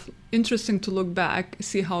kind of interesting to look back,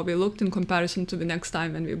 see how we looked in comparison to the next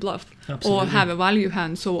time when we bluffed. Absolutely. Or have a value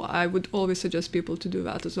hand. So I would always suggest people to do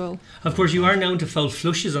that as well. Of course, you are known to fold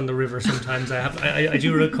flushes on the river sometimes. I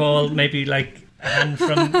do recall maybe like a hand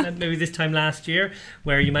from maybe this time last year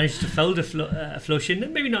where you managed to fold a flush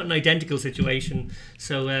in, maybe not an identical situation.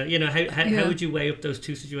 So, how would you weigh up those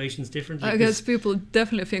two situations differently? I guess people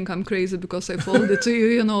definitely think I'm crazy because I folded to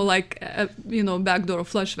you, like a, backdoor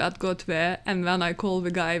flush that got there, and then I call the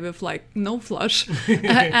guy with like no flush,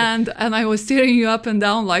 and I was steering you up and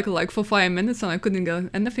down like for 5 minutes, and I couldn't get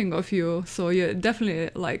anything of you. So you definitely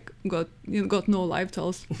like got no live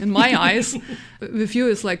tells in my eyes. With you,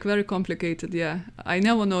 it's like very complicated. Yeah, I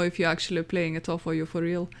never know if you're actually playing it off or you're for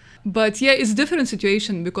real. But yeah, it's different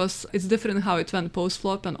situation because it's different how it went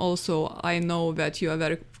post-flop, and also I know that you are a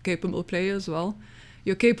very capable player as well.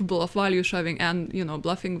 You're capable of value shoving and,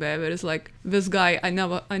 bluffing there, whereas like this guy, I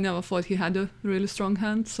never thought he had a really strong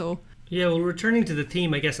hand, so... Yeah, well, returning to the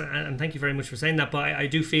theme, I guess, and thank you very much for saying that, but I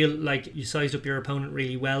do feel like you sized up your opponent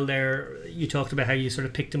really well there. You talked about how you sort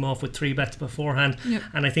of picked him off with 3 bets beforehand, yep.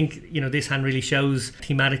 And I think, this hand really shows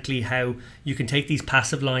thematically how you can take these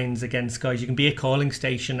passive lines against guys. You can be a calling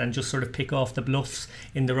station and just sort of pick off the bluffs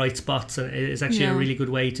in the right spots, and it's actually a really good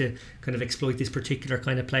way to kind of exploit this particular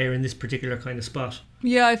kind of player in this particular kind of spot.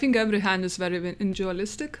 Yeah, I think every hand is very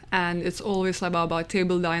individualistic, and it's always about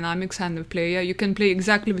table dynamics and the player. You can play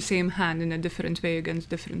exactly the same hand in a different way against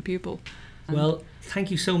different people. Well, thank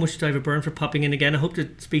you so much, Daiva Byrne, for popping in again. I hope to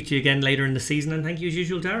speak to you again later in the season, and thank you as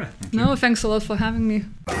usual, Dara. No, thanks a lot for having me.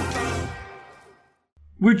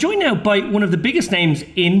 We're joined now by one of the biggest names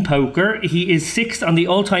in poker. He is 6th on the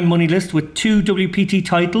all-time money list with 2 WPT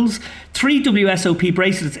titles, 3 WSOP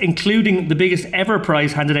bracelets, including the biggest ever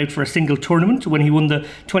prize handed out for a single tournament when he won the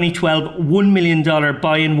 2012 $1 million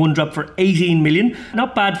buy-in one drop for $18 million.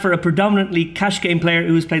 Not bad for a predominantly cash game player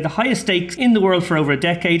who has played the highest stakes in the world for over a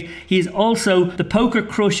decade. He is also the poker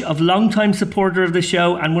crush of long-time supporter of the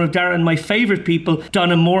show and one of Dara and my favourite people,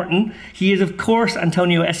 Donna Morton. He is, of course,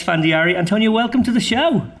 Antonio Esfandiari. Antonio, welcome to the show.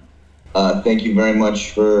 Thank you very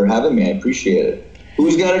much for having me. I appreciate it.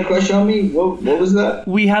 Who's got a crush on me? What was that?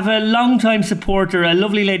 We have a long-time supporter, a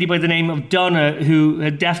lovely lady by the name of Donna,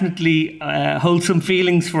 who definitely holds some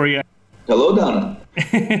feelings for you. Hello, Donna.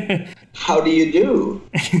 How do you do?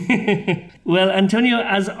 Well, Antonio,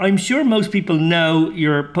 as I'm sure most people know,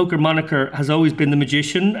 your poker moniker has always been the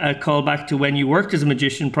Magician, a callback to when you worked as a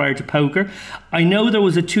magician prior to poker. I know there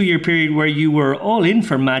was a 2-year period where you were all in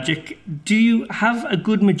for magic. Do you have a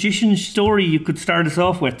good magician story you could start us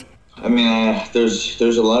off with? I mean, there's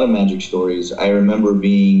a lot of magic stories. I remember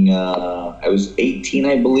being, I was 18,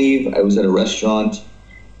 I believe. I was at a restaurant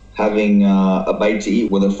having a bite to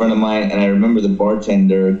eat with a friend of mine, and I remember the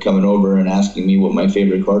bartender coming over and asking me what my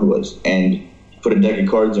favorite card was. And he put a deck of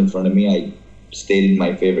cards in front of me. I stated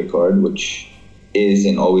my favorite card, which is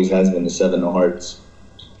and always has been the 7 of Hearts.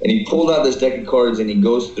 And he pulled out this deck of cards and he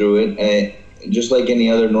goes through it, and just like any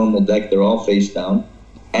other normal deck, they're all face down.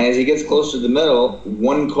 And as he gets close to the middle,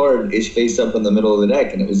 one card is face up in the middle of the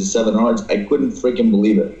deck, and it was the 7 of Hearts. I couldn't freaking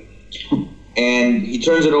believe it. And he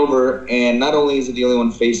turns it over, and not only is it the only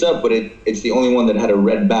one face up, but it's the only one that had a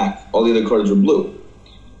red back. All the other cards were blue.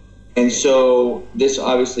 And so this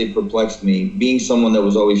obviously perplexed me. Being someone that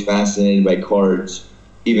was always fascinated by cards,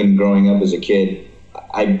 even growing up as a kid,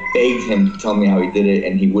 I begged him to tell me how he did it,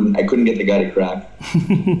 and he wouldn't. I couldn't get the guy to crack.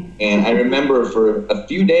 And I remember for a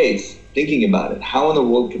few days thinking about it. How in the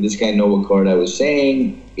world could this guy know what card I was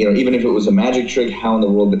saying? Even if it was a magic trick, how in the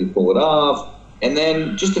world did he pull it off? And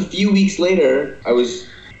then just a few weeks later,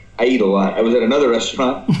 I eat a lot. I was at another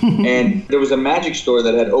restaurant, and there was a magic store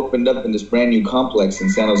that had opened up in this brand new complex in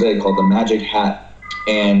San Jose called the Magic Hat.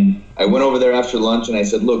 And I went over there after lunch, and I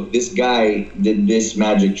said, look, this guy did this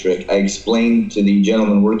magic trick. I explained to the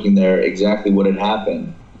gentleman working there exactly what had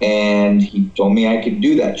happened, and he told me I could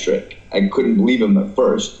do that trick. I couldn't believe him at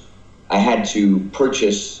first. I had to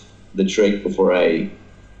purchase the trick before I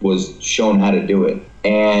was shown how to do it.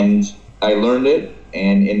 And I learned it,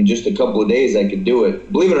 and in just a couple of days I could do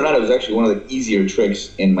it. Believe it or not, it was actually one of the easier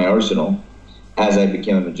tricks in my arsenal as I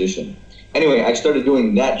became a magician. Anyway, I started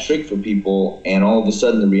doing that trick for people, and all of a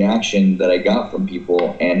sudden the reaction that I got from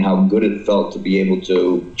people and how good it felt to be able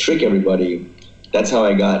to trick everybody, that's how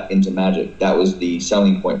I got into magic. That was the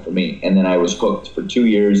selling point for me. And then I was hooked for 2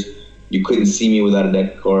 years. You couldn't see me without a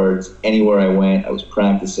deck of cards. Anywhere I went, I was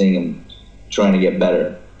practicing and trying to get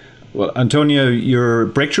better. Well, Antonio, your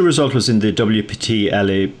breakthrough result was in the WPT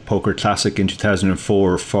LA Poker Classic in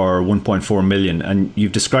 2004 for 1.4 million, and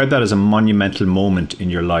you've described that as a monumental moment in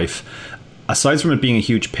your life. Aside from it being a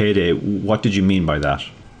huge payday, what did you mean by that?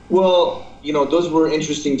 Well, those were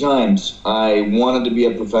interesting times. I wanted to be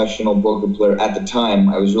a professional poker player. At the time,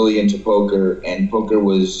 I was really into poker, and poker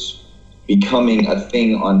was becoming a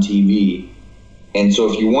thing on TV. And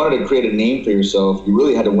so if you wanted to create a name for yourself, you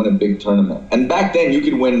really had to win a big tournament. And back then, you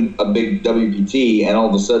could win a big WPT, and all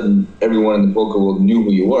of a sudden, everyone in the poker world knew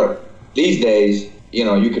who you were. These days,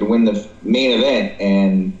 you could win the main event,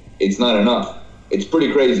 and it's not enough. It's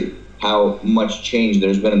pretty crazy how much change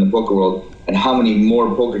there's been in the poker world and how many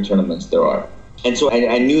more poker tournaments there are. And so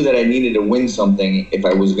I knew that I needed to win something if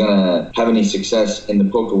I was going to have any success in the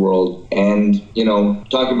poker world. And,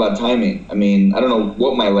 talk about timing. I mean, I don't know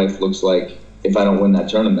what my life looks like if I don't win that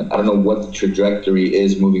tournament. I don't know what the trajectory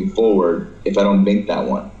is moving forward if I don't make that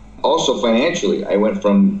one. Also financially, I went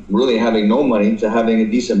from really having no money to having a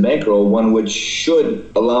decent bankroll, one which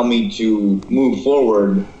should allow me to move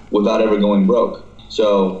forward without ever going broke.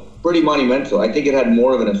 So pretty monumental. I think it had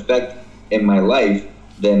more of an effect in my life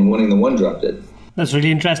than winning the one drop did. That's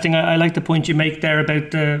really interesting. I like the point you make there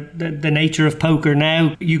about the nature of poker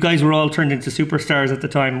now. You guys were all turned into superstars at the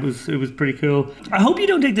time. It was pretty cool. I hope you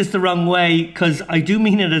don't take this the wrong way, because I do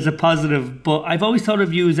mean it as a positive, but I've always thought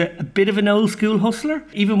of you as a bit of an old school hustler,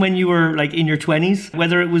 even when you were like in your 20s,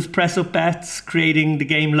 whether it was press up bets, creating the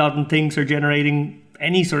game lot and things, or generating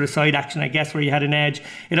any sort of side action, I guess, where you had an edge.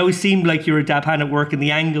 It always seemed like you were a dab hand at work in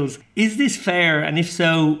the angles. Is this fair? And if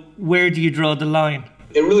so, where do you draw the line?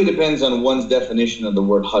 It really depends on one's definition of the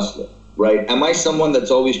word hustler, right? Am I someone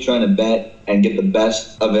that's always trying to bet and get the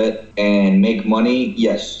best of it and make money?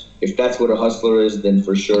 Yes. If that's what a hustler is, then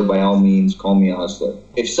for sure, by all means, call me a hustler.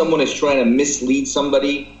 If someone is trying to mislead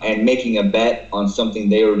somebody and making a bet on something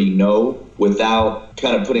they already know without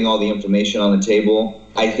kind of putting all the information on the table,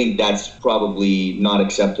 I think that's probably not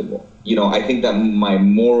acceptable. I think that my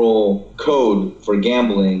moral code for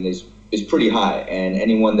gambling is pretty high, and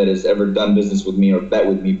anyone that has ever done business with me or bet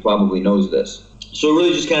with me probably knows this. So it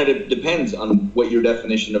really just kind of depends on what your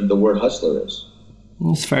definition of the word hustler is.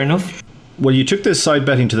 That's fair enough. Well, you took this side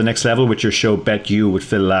betting to the next level with your show Bet You with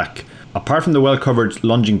Phil Lack. Apart from the well-covered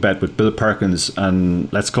lunging bet with Bill Perkins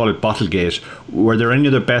and let's call it Bottlegate, were there any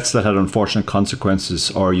other bets that had unfortunate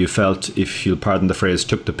consequences, or you felt, if you'll pardon the phrase,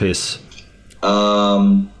 took the piss?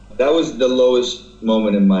 That was the lowest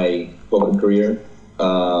moment in my poker career.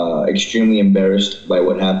 Extremely embarrassed by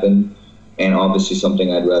what happened, and obviously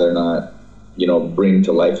something I'd rather not, bring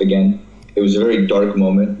to life again. It was a very dark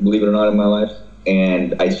moment, believe it or not, in my life,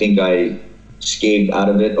 and I think I scathed out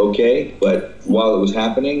of it okay, but while it was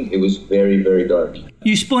happening, it was very, very dark.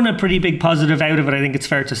 You spun a pretty big positive out of it, I think it's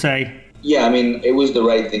fair to say. Yeah, I mean, it was the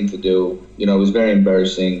right thing to do. It was very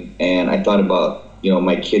embarrassing, and I thought about,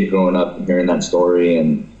 my kid growing up and hearing that story,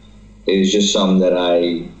 and it was just something that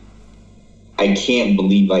I can't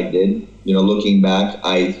believe I did. Looking back,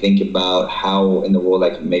 I think about how in the world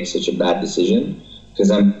I could make such a bad decision,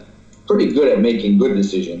 because I'm pretty good at making good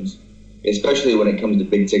decisions, especially when it comes to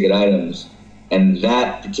big ticket items. And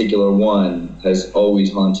that particular one has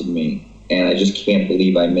always haunted me. And I just can't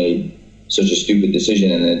believe I made such a stupid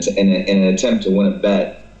decision in an attempt to win a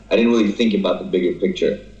bet. I didn't really think about the bigger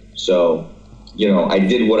picture. So, I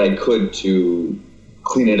did what I could to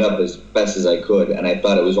clean it up as best as I could, and I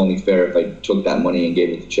thought it was only fair if I took that money and gave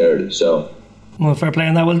it to charity. So, well, fair play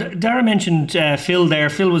on that. Well, Dara mentioned Phil there.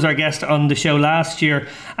 Phil was our guest on the show last year,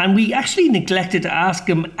 and we actually neglected to ask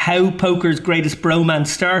him how poker's greatest bromance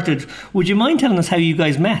started. Would you mind telling us how you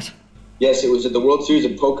guys met? Yes, it was at the World Series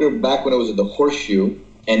of Poker back when it was at the Horseshoe,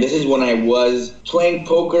 and this is when I was playing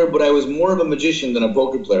poker, but I was more of a magician than a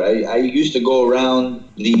poker player. I used to go around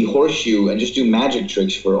the Horseshoe and just do magic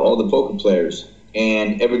tricks for all the poker players.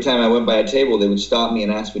 And every time I went by a table, they would stop me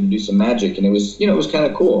and ask me to do some magic. And it was kind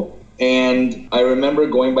of cool. And I remember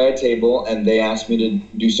going by a table and they asked me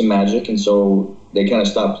to do some magic. And so they kind of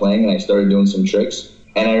stopped playing and I started doing some tricks.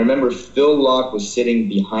 And I remember Phil Locke was sitting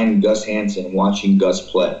behind Gus Hansen watching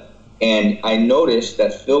Gus play. And I noticed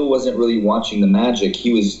that Phil wasn't really watching the magic.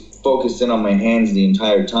 He was focused in on my hands the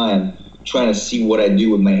entire time, trying to see what I do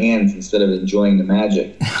with my hands instead of enjoying the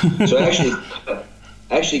magic. So I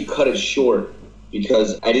actually cut it short,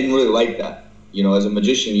 because I didn't really like that. As a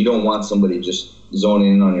magician, you don't want somebody just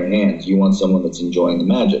zoning in on your hands. You want someone that's enjoying the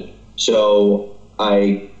magic. So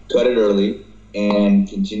I cut it early and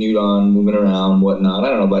continued on moving around, whatnot. I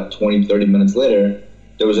don't know, about 20, 30 minutes later,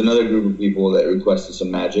 there was another group of people that requested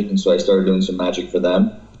some magic, and so I started doing some magic for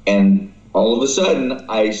them. And all of a sudden,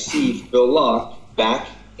 I see Phil Locke back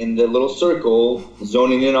in the little circle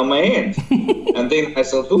zoning in on my hand. I'm thinking to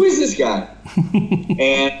myself, who is this guy?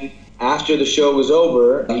 And after the show was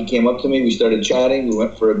over, he came up to me, we started chatting, we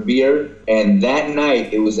went for a beer, and that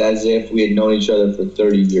night it was as if we had known each other for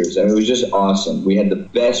 30 years. I mean, it was just awesome. We had the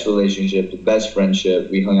best relationship, the best friendship.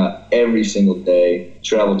 We hung out every single day,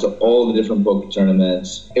 traveled to all the different poker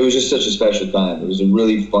tournaments. It was just such a special time. It was a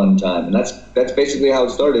really fun time. And that's basically how it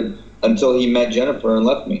started until he met Jennifer and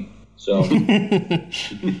left me. So,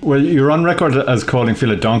 well, you're on record as calling Phil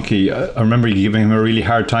a donkey. I remember you giving him a really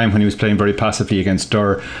hard time when he was playing very passively against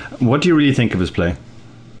Dara. What do you really think of his play?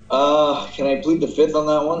 Can I plead the fifth on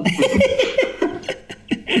that one?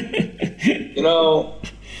 You know,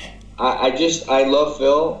 I love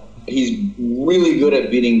Phil. He's really good at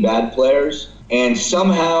beating bad players, and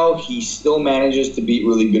somehow he still manages to beat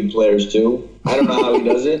really good players too. I don't know how he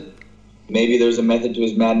does it. Maybe there's a method to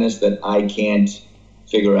his madness that I can't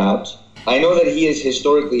figure out. I know that he is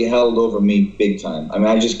historically held over me big time. I mean,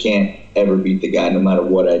 I just can't ever beat the guy no matter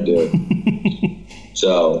what I do.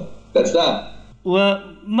 So that's that.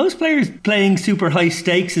 Well, most players playing super high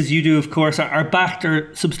stakes, as you do, of course, are backed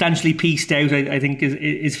or substantially pieced out, I think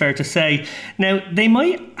is fair to say. Now, they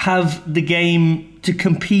might have the game to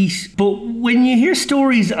compete, but when you hear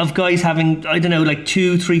stories of guys having, I don't know, like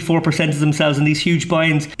 2, 3, 4% of themselves in these huge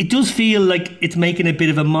buy-ins, it does feel like it's making a bit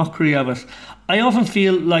of a mockery of it. I often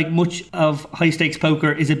feel like much of high-stakes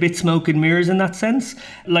poker is a bit smoke and mirrors in that sense.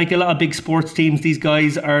 Like a lot of big sports teams, these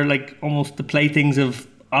guys are like almost the playthings of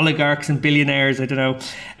oligarchs and billionaires, I don't know.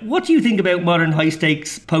 What do you think about modern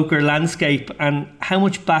high-stakes poker landscape, and how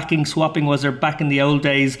much backing swapping was there back in the old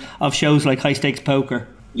days of shows like high-stakes poker?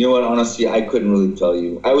 You know what, honestly, I couldn't really tell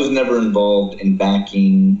you. I was never involved in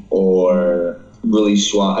backing or really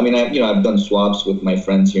swap. I mean, I've done swaps with my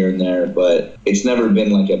friends here and there, but it's never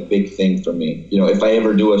been like a big thing for me. You know, if I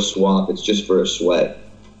ever do a swap, it's just for a sweat.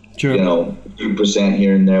 Sure. You know, a few percent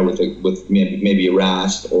here and there with maybe a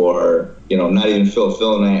Rast, or, you know, not even Phil.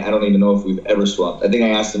 Phil and I don't even know if we've ever swapped. I think I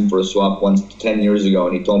asked him for a swap once 10 years ago,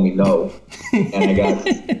 and he told me no. And I got...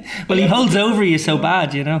 Well, he holds over you so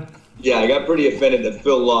bad, you know. Yeah, I got pretty offended that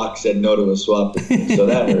Phil Locke said no to a swap, so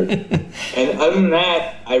that hurt. And other than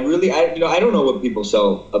that, I don't know what people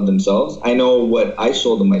sell of themselves. I know what I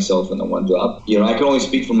sold of myself in the one drop. You know, I can only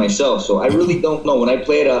speak for myself, so I really don't know. When I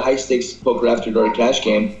play at a high stakes poker after dark cash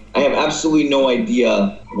game, I have absolutely no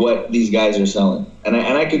idea what these guys are selling, and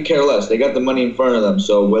I could care less. They got the money in front of them,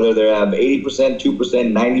 so whether they have 80%,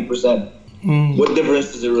 2%, 90%, what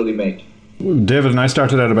difference does it really make? David and I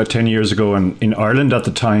started out about 10 years ago, and in Ireland at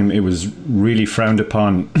the time it was really frowned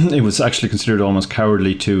upon. It was actually considered almost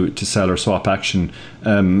cowardly to sell or swap action.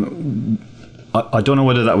 I don't know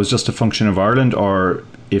whether that was just a function of Ireland or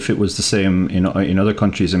if it was the same in other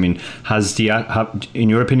countries. I mean, in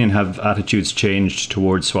your opinion, have attitudes changed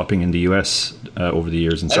towards swapping in the US over the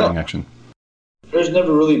years and selling action? There's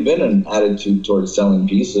never really been an attitude towards selling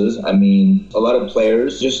pieces. I mean, a lot of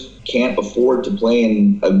players just can't afford to play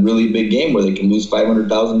in a really big game where they can lose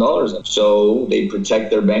 $500,000. So they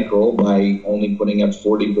protect their bankroll by only putting up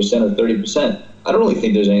 40% or 30%. I don't really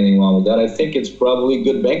think there's anything wrong with that. I think it's probably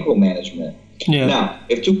good bankroll management. Yeah. Now,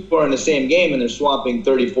 if two people are in the same game and they're swapping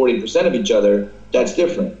 30, 40% of each other, that's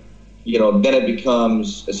different. You know, then it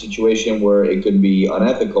becomes a situation where it could be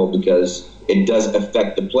unethical because it does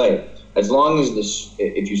affect the play. As long as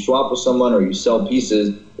if you swap with someone or you sell pieces,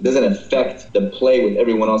 it doesn't affect the play with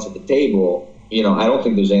everyone else at the table. You know, I don't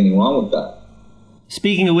think there's anything wrong with that.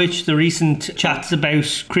 Speaking of which, the recent chats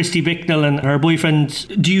about Christy Bicknell and her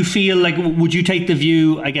boyfriend, do you feel like, would you take the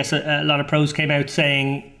view, I guess a lot of pros came out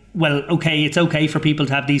saying, well, okay, it's okay for people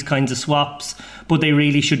to have these kinds of swaps, but they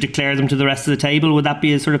really should declare them to the rest of the table. Would that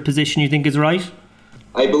be a sort of position you think is right?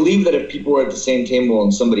 I believe that if people are at the same table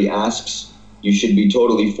and somebody asks, you should be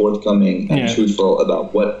totally forthcoming and truthful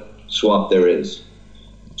about what swap there is.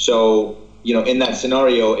 So, you know, in that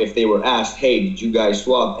scenario, if they were asked, hey, did you guys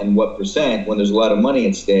swap and what percent, when there's a lot of money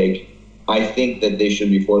at stake, I think that they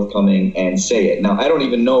should be forthcoming and say it. Now, I don't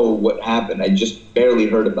even know what happened. I just barely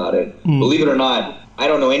heard about it. Believe it or not, I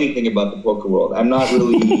don't know anything about the poker world. I'm not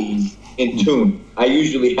really in tune. I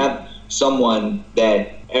usually have someone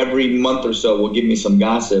that every month or so will give me some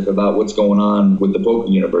gossip about what's going on with the poker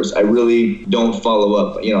universe. I really don't follow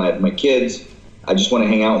up. You know, I have my kids. I just want to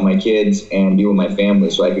hang out with my kids and be with my family,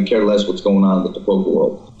 so I could care less what's going on with the poker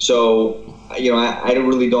world. So, you know, I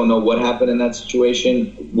really don't know what happened in that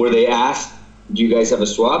situation. Were they asked, do you guys have a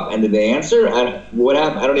swap? And did they answer? What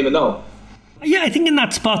happened? I don't even know. Yeah, I think in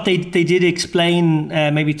that spot they did explain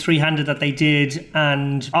maybe three-handed that they did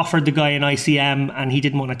and offered the guy an ICM and he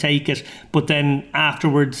didn't want to take it. But then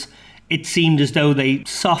afterwards it seemed as though they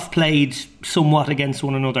soft played somewhat against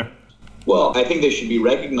one another. Well, I think they should be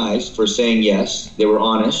recognized for saying yes. They were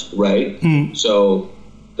honest, right? So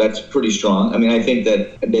that's pretty strong. I mean, I think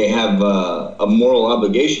that they have a moral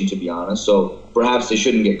obligation to be honest. So perhaps they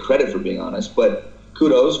shouldn't get credit for being honest. But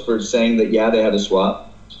kudos for saying that, yeah, they had a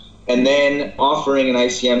swap. And then offering an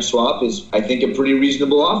ICM swap is, I think, a pretty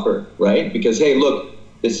reasonable offer, right? Because, hey, look,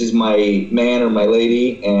 this is my man or my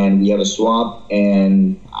lady, and we have a swap.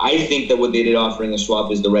 And I think that what they did offering a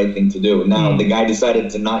swap is the right thing to do. Now, the guy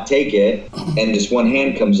decided to not take it, and this one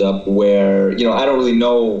hand comes up where, you know, I don't really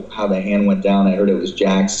know how the hand went down. I heard it was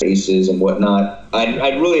jacks, aces, and whatnot.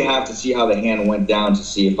 I'd really have to see how the hand went down to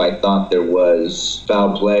see if I thought there was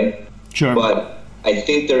foul play. Sure. But I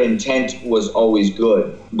think their intent was always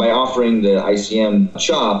good by offering the ICM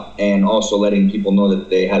chop and also letting people know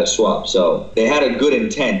that they had a swap. So they had a good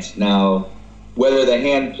intent. Now, whether the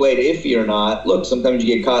hand played iffy or not, look, sometimes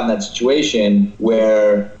you get caught in that situation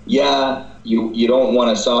where, yeah, you don't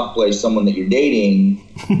want to soft play someone that you're dating,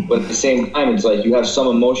 but at the same time, it's like you have some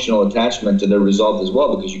emotional attachment to their result as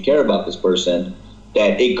well because you care about this person,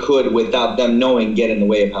 that it could, without them knowing, get in the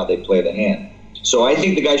way of how they play the hand. So I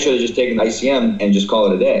think the guy should have just taken ICM and just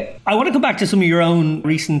call it a day. I want to come back to some of your own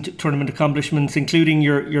recent tournament accomplishments, including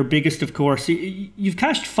your biggest, of course. You've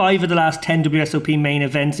cashed 5 of the last 10 WSOP main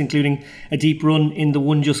events, including a deep run in the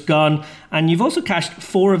one just gone. And you've also cashed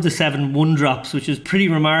 4 of the 7 one-drops, which is pretty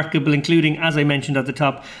remarkable, including, as I mentioned at the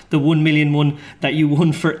top, the 1 million one that you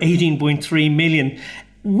won for 18.3 million.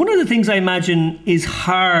 One of the things I imagine is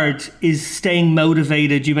hard is staying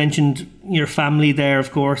motivated. You mentioned your family there,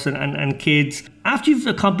 of course, and kids. After you've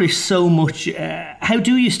accomplished so much, how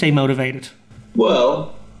do you stay motivated?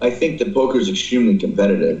 Well, I think that poker is extremely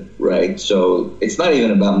competitive, right? So it's not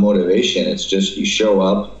even about motivation. It's just you show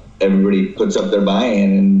up, everybody puts up their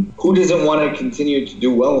buy-in, and who doesn't want to continue to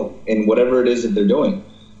do well in whatever it is that they're doing?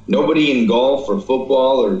 Nobody in golf or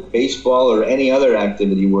football or baseball or any other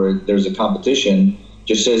activity where there's a competition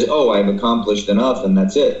just says, oh, I've accomplished enough and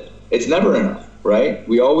that's it. It's never enough, right?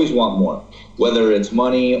 We always want more, whether it's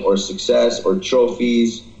money or success or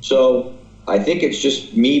trophies. So I think it's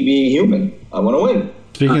just me being human. I want to win.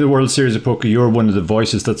 Speaking of the World Series of Poker, you're one of the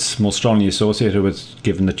voices that's most strongly associated with,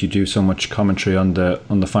 given that you do so much commentary on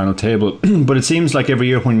the final table. But it seems like every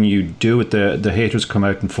year when you do it, the haters come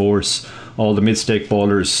out in force. All the mid-stake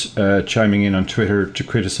ballers chiming in on Twitter to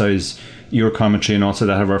criticise your commentary, and also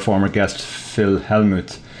that of our former guest Phil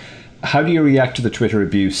Hellmuth. How do you react to the Twitter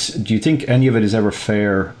abuse? Do you think any of it is ever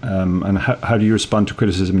fair? And how do you respond to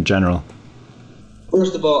criticism in general?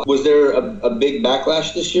 First of all, was there a big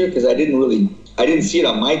backlash this year? Because I didn't see it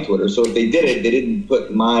on my Twitter. So if they did it, they didn't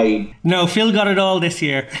put my... No, Phil got it all this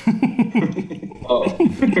year.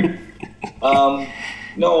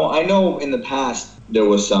 No, I know in the past there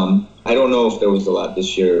was some. I don't know if there was a lot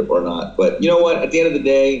this year or not. But you know what? At the end of the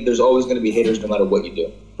day, there's always going to be haters no matter what you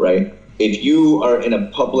do, right? If you are in a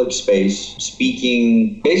public space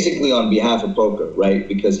speaking basically on behalf of poker, right?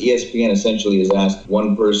 Because ESPN essentially has asked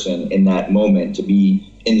one person in that moment to be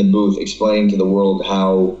in the booth explaining to the world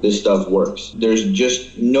how this stuff works. There's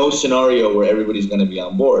just no scenario where everybody's going to be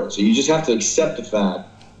on board. So you just have to accept the fact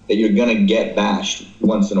that you're going to get bashed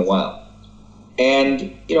once in a while.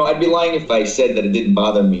 And, you know, I'd be lying if I said that it didn't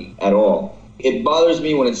bother me at all. It bothers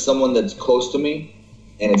me when it's someone that's close to me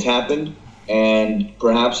and it's happened, and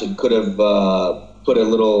perhaps it could have put a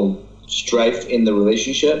little strife in the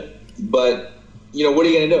relationship. But, you know, what are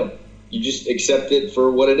you going to do? You just accept it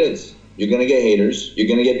for what it is. You're going to get haters. You're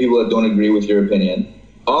going to get people that don't agree with your opinion.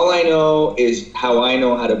 All I know is how I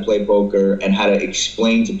know how to play poker and how to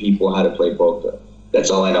explain to people how to play poker. That's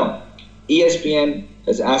all I know. ESPN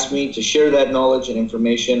has asked me to share that knowledge and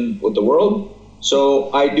information with the world,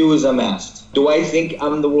 so I do as I'm asked. Do I think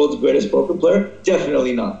I'm the world's greatest poker player?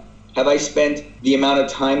 Definitely not. Have I spent the amount of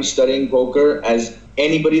time studying poker as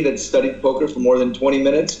anybody that studied poker for more than 20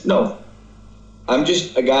 minutes? No. I'm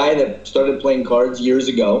just a guy that started playing cards years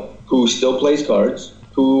ago, who still plays cards,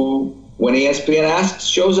 who, when ESPN asks,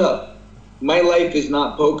 shows up. My life is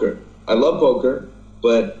not poker. I love poker,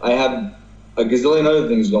 but I have a gazillion other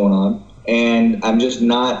things going on. And I'm just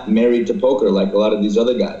not married to poker like a lot of these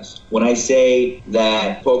other guys. When I say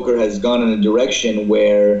that poker has gone in a direction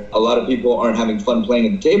where a lot of people aren't having fun playing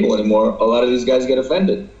at the table anymore, a lot of these guys get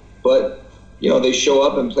offended. But, you know, they show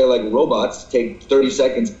up and play like robots, take 30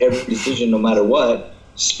 seconds every decision no matter what,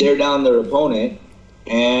 stare down their opponent,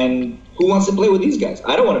 and who wants to play with these guys?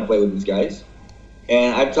 I don't want to play with these guys.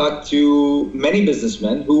 And I've talked to many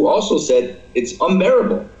businessmen who also said it's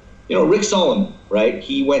unbearable. You know, Rick Solomon, right?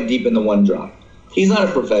 He went deep in the one drop. He's not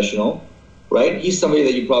a professional, right? He's somebody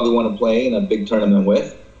that you probably want to play in a big tournament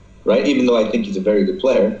with. right? Even though I think he's a very good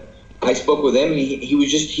player. I spoke with him, and he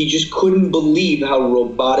just couldn't believe how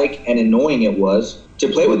robotic and annoying it was to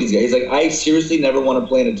play with these guys. He's like, I seriously never want to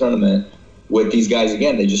play in a tournament with these guys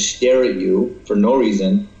again. They just stare at you for no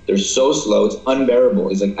reason. They're so slow. It's unbearable.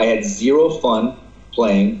 He's like, I had zero fun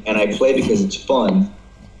playing, and I play because it's fun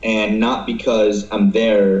and not because I'm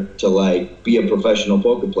there to like be a professional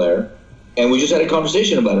poker player. And we just had a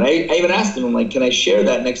conversation about it. I even asked him, I'm like, can I share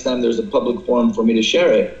that next time there's a public forum for me to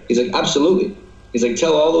share it? He's like, absolutely. He's like,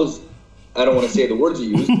 tell all those, I don't want to say the words he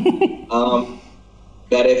used,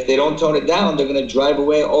 that if they don't tone it down, they're going to drive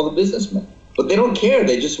away all the businessmen. But they don't care.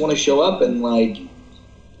 They just want to show up and like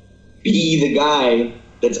be the guy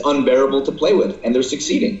that's unbearable to play with, and they're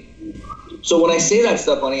succeeding. So when I say that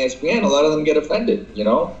stuff on ESPN, a lot of them get offended, you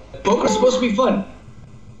know? Poker's supposed to be fun.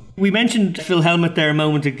 We mentioned Phil Hellmuth there a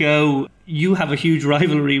moment ago. You have a huge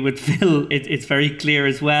rivalry with Phil. It's very clear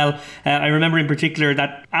as well. I remember in particular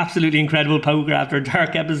that absolutely incredible Poker After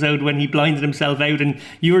Dark episode when he blinded himself out and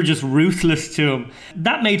you were just ruthless to him.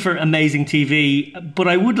 That made for amazing TV. But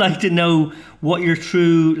I would like to know what your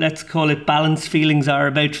true, let's call it, balanced feelings are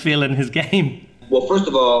about Phil and his game. Well, first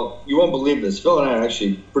of all, you won't believe this. Phil and I are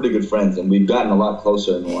actually pretty good friends, and we've gotten a lot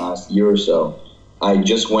closer in the last year or so. I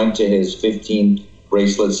just went to his 15th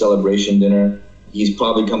bracelet celebration dinner. He's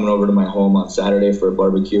probably coming over to my home on Saturday for a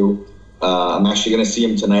barbecue. I'm actually going to see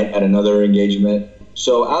him tonight at another engagement.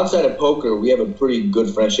 So outside of poker, we have a pretty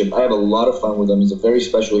good friendship. I have a lot of fun with him. He's a very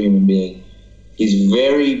special human being. He's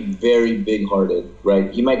very, very big-hearted,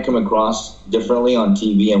 right? He might come across differently on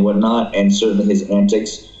TV and whatnot, and certainly his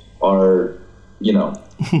antics are, you know,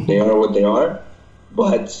 they are what they are.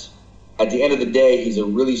 But at the end of the day, he's a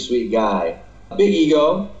really sweet guy. Big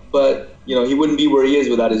ego, but, you know, he wouldn't be where he is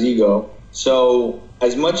without his ego. So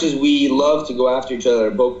as much as we love to go after each other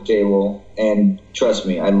at a poker table, and trust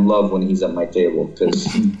me, I love when he's at my table because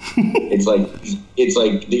it's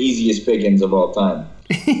like the easiest pickings of all time.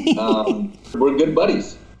 We're good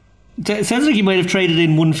buddies. It sounds like you might have traded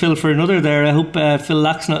in one Phil for another there. I hope Phil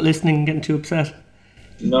Locke's not listening and getting too upset.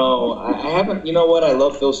 No, I haven't. You know what? I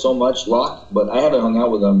love Phil so much, Locke, but I haven't hung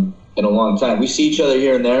out with him in a long time. We see each other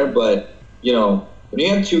here and there, but, you know, when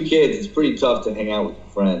you have 2 kids, it's pretty tough to hang out with your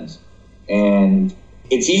friends. And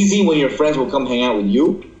it's easy when your friends will come hang out with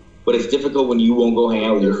you, but it's difficult when you won't go hang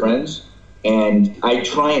out with your friends. And I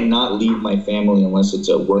try and not leave my family unless it's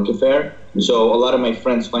a work affair. So a lot of my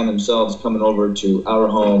friends find themselves coming over to our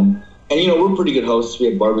home. And, you know, we're pretty good hosts. We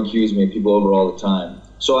have barbecues. We have people over all the time.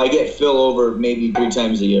 So I get Phil over maybe 3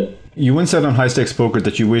 times a year. You once said on High Stakes Poker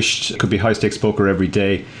that you wished it could be High Stakes Poker every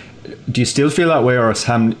day. Do you still feel that way, or has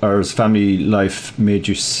family life made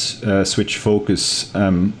you switch focus?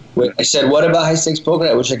 Wait, I said, what about High Stakes Poker?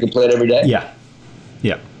 I wish I could play it every day?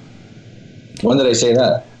 Yeah. When did I say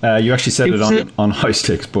that? You actually said it on High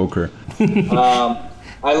Stakes Poker.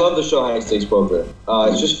 I love the show High Stakes Poker.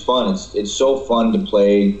 It's just fun. It's so fun to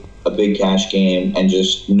play a big cash game and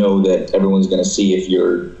just know that everyone's going to see if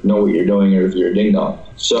you know what you're doing or if you're a ding-dong.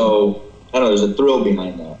 So, I don't know, there's a thrill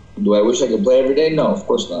behind that. Do I wish I could play every day? No, of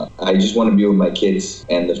course not. I just want to be with my kids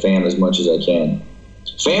and the fam as much as I can.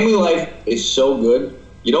 Family life is so good.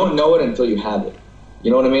 You don't know it until you have it.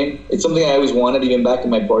 You know what I mean? It's something I always wanted, even back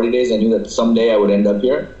in my party days. I knew that someday I would end up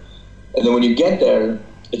here. And then when you get there,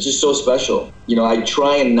 it's just so special. You know, I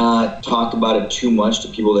try and not talk about it too much to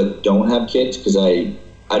people that don't have kids because I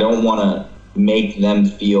don't want to make them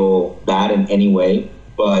feel bad in any way.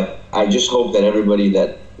 But I just hope that everybody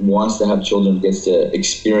that wants to have children gets to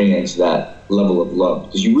experience that level of love,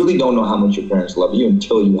 because you really don't know how much your parents love you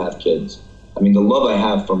until you have kids. I mean, the love I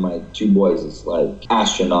have for my 2 boys is like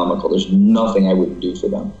astronomical. There's nothing I wouldn't do for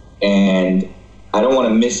them. And I don't want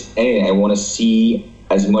to miss anything. I want to see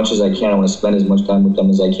as much as I can. I want to spend as much time with them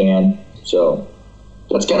as I can. So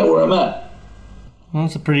that's kind of where I'm at. Well,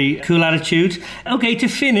 that's a pretty cool attitude. Okay, to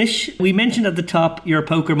finish, we mentioned at the top your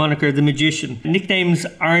poker moniker, The Magician. Nicknames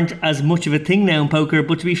aren't as much of a thing now in poker,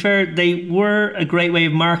 but to be fair, they were a great way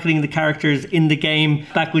of marketing the characters in the game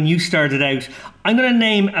back when you started out. I'm going to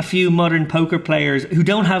name a few modern poker players who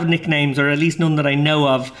don't have nicknames, or at least none that I know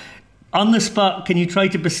of. On the spot, can you try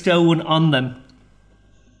to bestow one on them?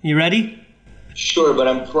 You ready? Sure, but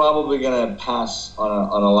I'm probably going to pass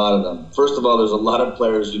on a lot of them. First of all, there's a lot of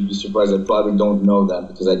players you'd be surprised I probably don't know them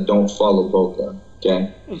because I don't follow poker,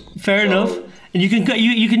 okay? Fair enough. And you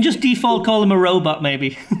can just default call him a robot,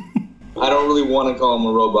 maybe. I don't really want to call him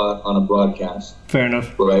a robot on a broadcast. Fair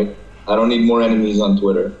enough. Right? I don't need more enemies on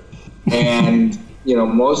Twitter. And, you know,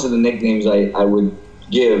 most of the nicknames I would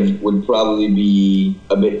give would probably be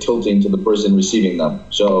a bit tilting to the person receiving them.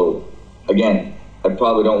 So, again, I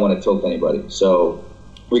probably don't want to tilt anybody. So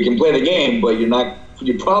we can play the game, but you're not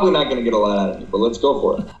you're probably not going to get a lot out of me, but let's go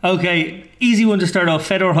for it. Okay, easy one to start off.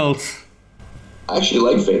 Fedor Holtz. I actually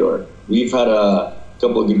like Fedor. We've had a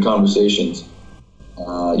couple of good conversations.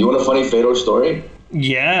 You want a funny Fedor story?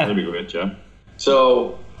 Yeah. That'd be great, yeah.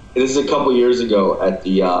 So, this is a couple years ago at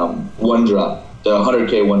the one drop, the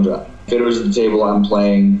 100K one drop. Fedor's at the table, I'm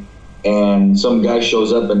playing, and some guy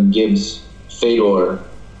shows up and gives Fedor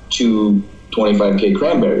 2 25K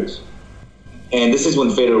cranberries. And this is when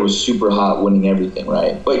Fedor was super hot, winning everything,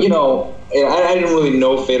 right? But, you know, I didn't really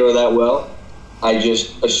know Fedor that well. I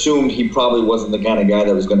just assumed he probably wasn't the kind of guy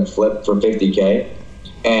that was going to flip for 50K.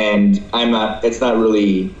 And it's not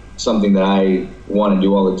really something that I want to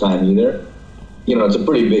do all the time either. You know, it's a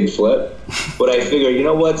pretty big flip. But I figure, you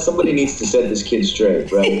know what? Somebody needs to set this kid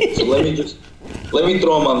straight, right? So let me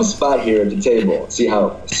throw him on the spot here at the table, see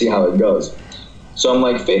how it goes. So I'm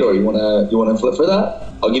like, Fedor, you wanna flip for that?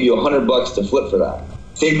 I'll give you $100 to flip for that.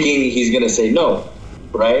 Thinking he's gonna say no,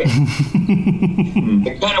 right?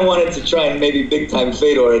 I kind of wanted to try and maybe big time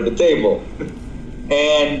Fedor at the table.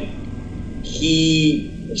 And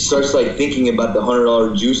he starts like thinking about the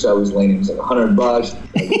 $100 juice I was laying. He's like, $100.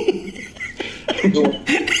 And I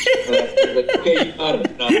was like, okay, you got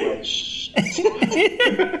it. And I'm like, shh.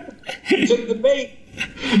 He took the bait.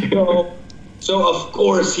 You know? So of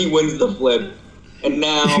course he wins the flip. And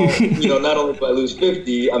now, you know, not only do I lose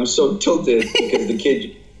 50, I'm so tilted because the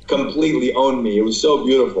kid completely owned me. It was so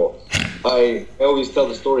beautiful. I always tell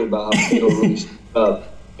the story about how Fedor really stepped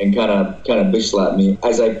up and kind of bitch slapped me,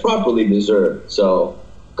 as I properly deserve. So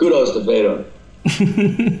kudos to Fedor.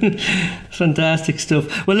 Fantastic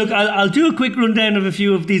stuff. Well, look, I'll do a quick rundown of a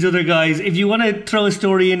few of these other guys. If you want to throw a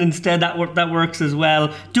story in instead, that works as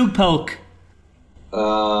well. Doug Polk.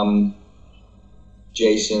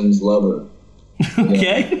 Jason's lover.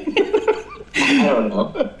 Okay. I don't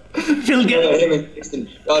know. Phil I'll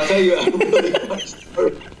tell you a really funny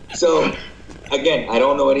story. So, again, I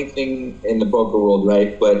don't know anything in the poker world,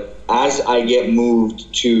 right? But as I get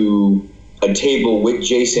moved to a table with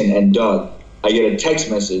Jason and Doug, I get a text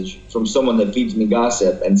message from someone that feeds me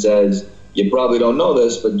gossip and says, you probably don't know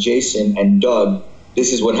this, but Jason and Doug,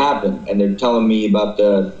 this is what happened. And they're telling me about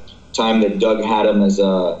the time that Doug had him as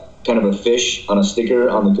a kind of a fish on a sticker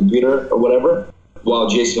on the computer or whatever. While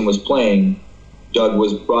Jason was playing, Doug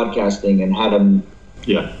was broadcasting and had him...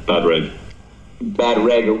 Yeah, bad reg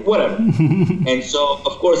or whatever. And so,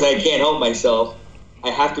 of course, I can't help myself.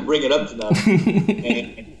 I have to bring it up to them.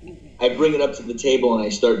 And I bring it up to the table and I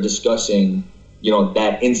start discussing, you know,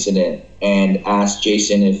 that incident and ask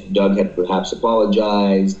Jason if Doug had perhaps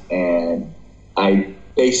apologized. And I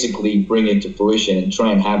basically bring it to fruition and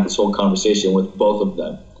try and have this whole conversation with both of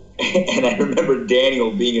them. And I remember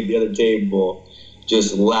Daniel being at the other table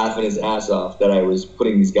just laughing his ass off that I was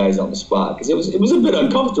putting these guys on the spot, because it was a bit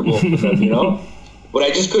uncomfortable for them, you know? But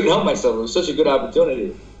I just couldn't help myself. It was such a good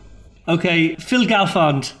opportunity. Okay, Phil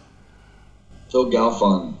Galfond. Phil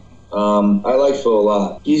Galfond. I like Phil a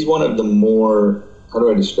lot. He's one of the more, how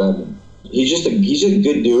do I describe him? He's a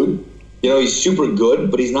good dude. You know, he's super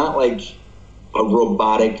good, but he's not like a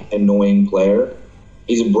robotic, annoying player.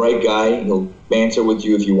 He's a bright guy. He'll banter with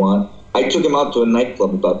you if you want. I took him out to a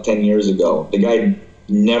nightclub about 10 years ago. The guy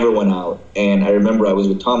never went out. And I remember I was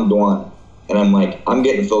with Tom Dwan. And I'm like, I'm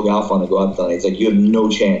getting Phil Galfond to go out tonight. He's like, you have no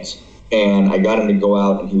chance. And I got him to go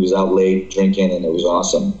out, and he was out late drinking, and it was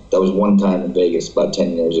awesome. That was one time in Vegas about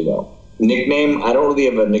 10 years ago. Nickname? I don't really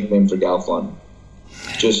have a nickname for Galfond.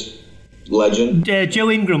 Just legend.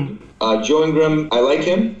 Joe Ingram. Joe Ingram, I like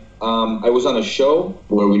him. I was on a show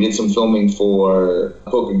where we did some filming for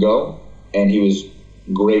Poker Go, and he was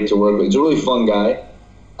great to work with. He's a really fun guy.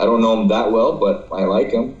 I don't know him that well, but I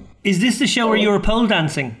like him. Is this the show where you were pole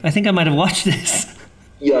dancing? I think I might have watched this.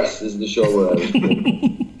 Yes, this is the show where I was.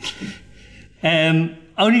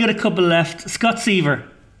 Only got a couple left. Scott Seaver.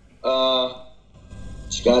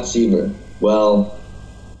 Scott Seaver. Well,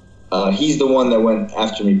 he's the one that went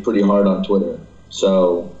after me pretty hard on Twitter.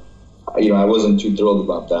 So, you know, I wasn't too thrilled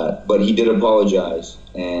about that. But he did apologize,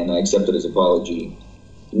 and I accepted his apology.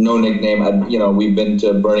 No nickname. We've been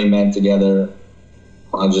to Burning Man together.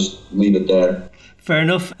 I'll just leave it there. Fair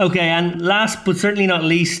enough. Okay, and last but certainly not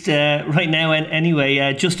least, right now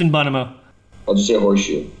anyway, Justin Bonomo. I'll just say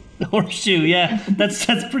Horseshoe. Horseshoe, yeah. That's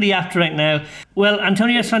pretty apt right now. Well,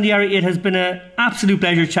 Antonio Esfandiari, it has been an absolute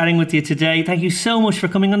pleasure chatting with you today. Thank you so much for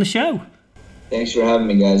coming on the show. Thanks for having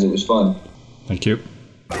me, guys. It was fun. Thank you.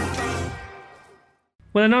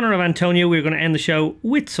 Well, in honour of Antonio, we're going to end the show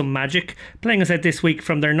with some magic, playing us out this week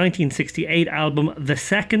from their 1968 album, The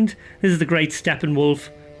Second. This is the great Steppenwolf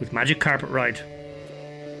with Magic Carpet Ride.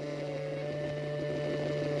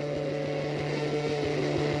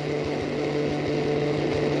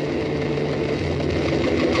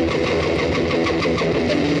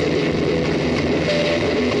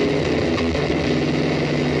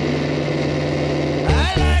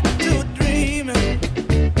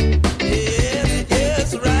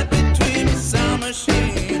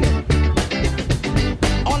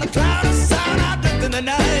 the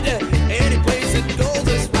night. Any place it goes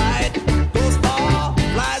is right. Goes far,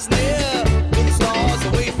 flies near, to the stars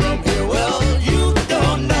away from here. Well, you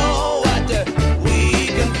don't know what we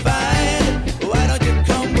can find. Why don't you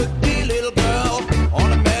come with me, little girl,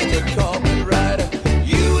 on a magic carpet ride?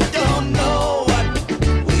 You don't know what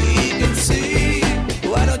we can see.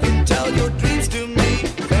 Why don't you tell your dreams to me?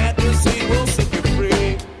 Fantasy will set you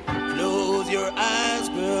free. Close your eyes,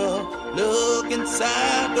 girl. Look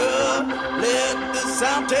inside, girl. Let the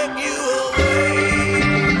sound take you away.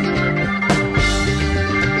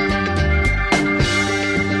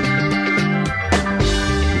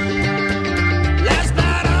 Last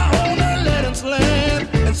night I owned a letting slam,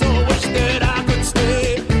 and so I wish that I could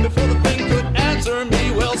stay. Before the thing could answer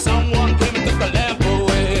me, well, someone came and took the lamp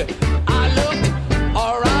away. I looked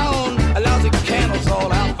around, lousy candles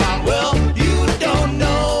all I found. Well, you don't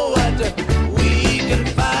know what we can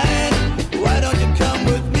find. Why don't you come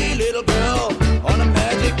with me, little girl, on a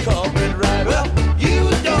magic carpet ride? Well, you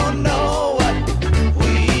don't know what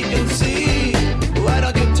we can see. Why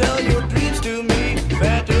don't you tell your dreams to me?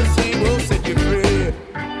 Fantasy will set you free.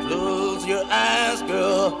 Close your eyes,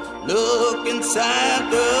 girl. Look inside,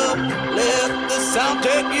 girl. Let the sound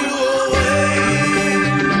take you away.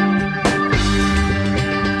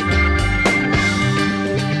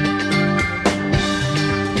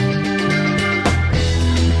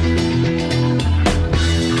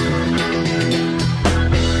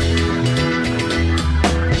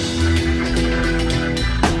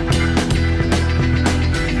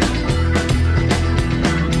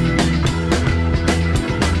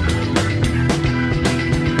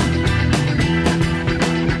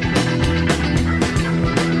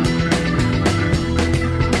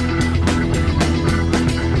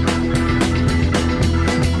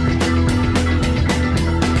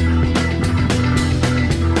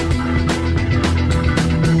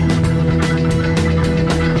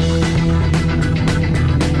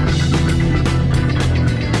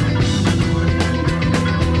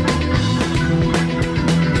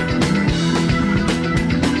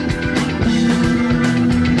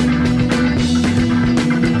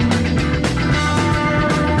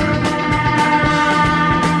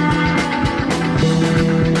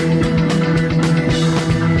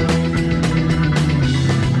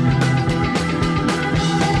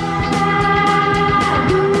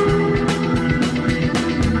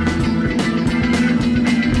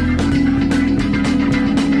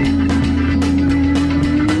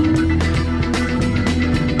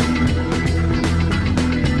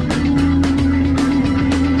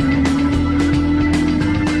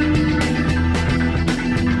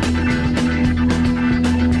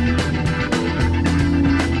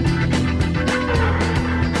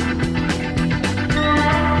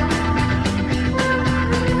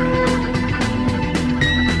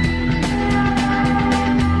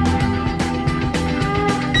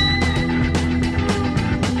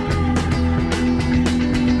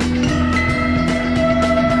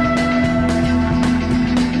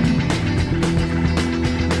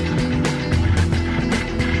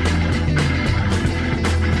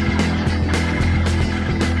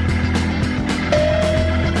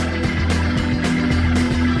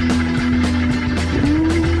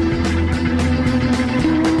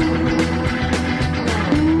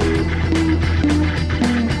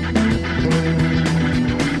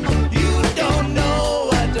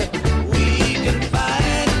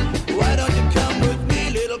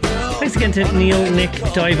 To Neil, Nick,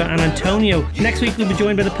 Daiva and Antonio. Next week we'll be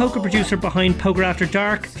joined by the poker producer behind Poker After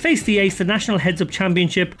Dark, Face the Ace, the National Heads Up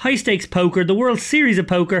Championship, High Stakes Poker, the World Series of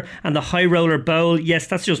Poker and the High Roller Bowl. Yes,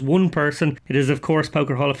 that's just one person. It is of course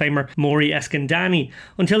Poker Hall of Famer Maury Eskandani.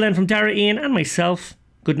 Until then, from Dara, Ian and myself,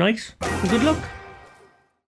 good night and good luck.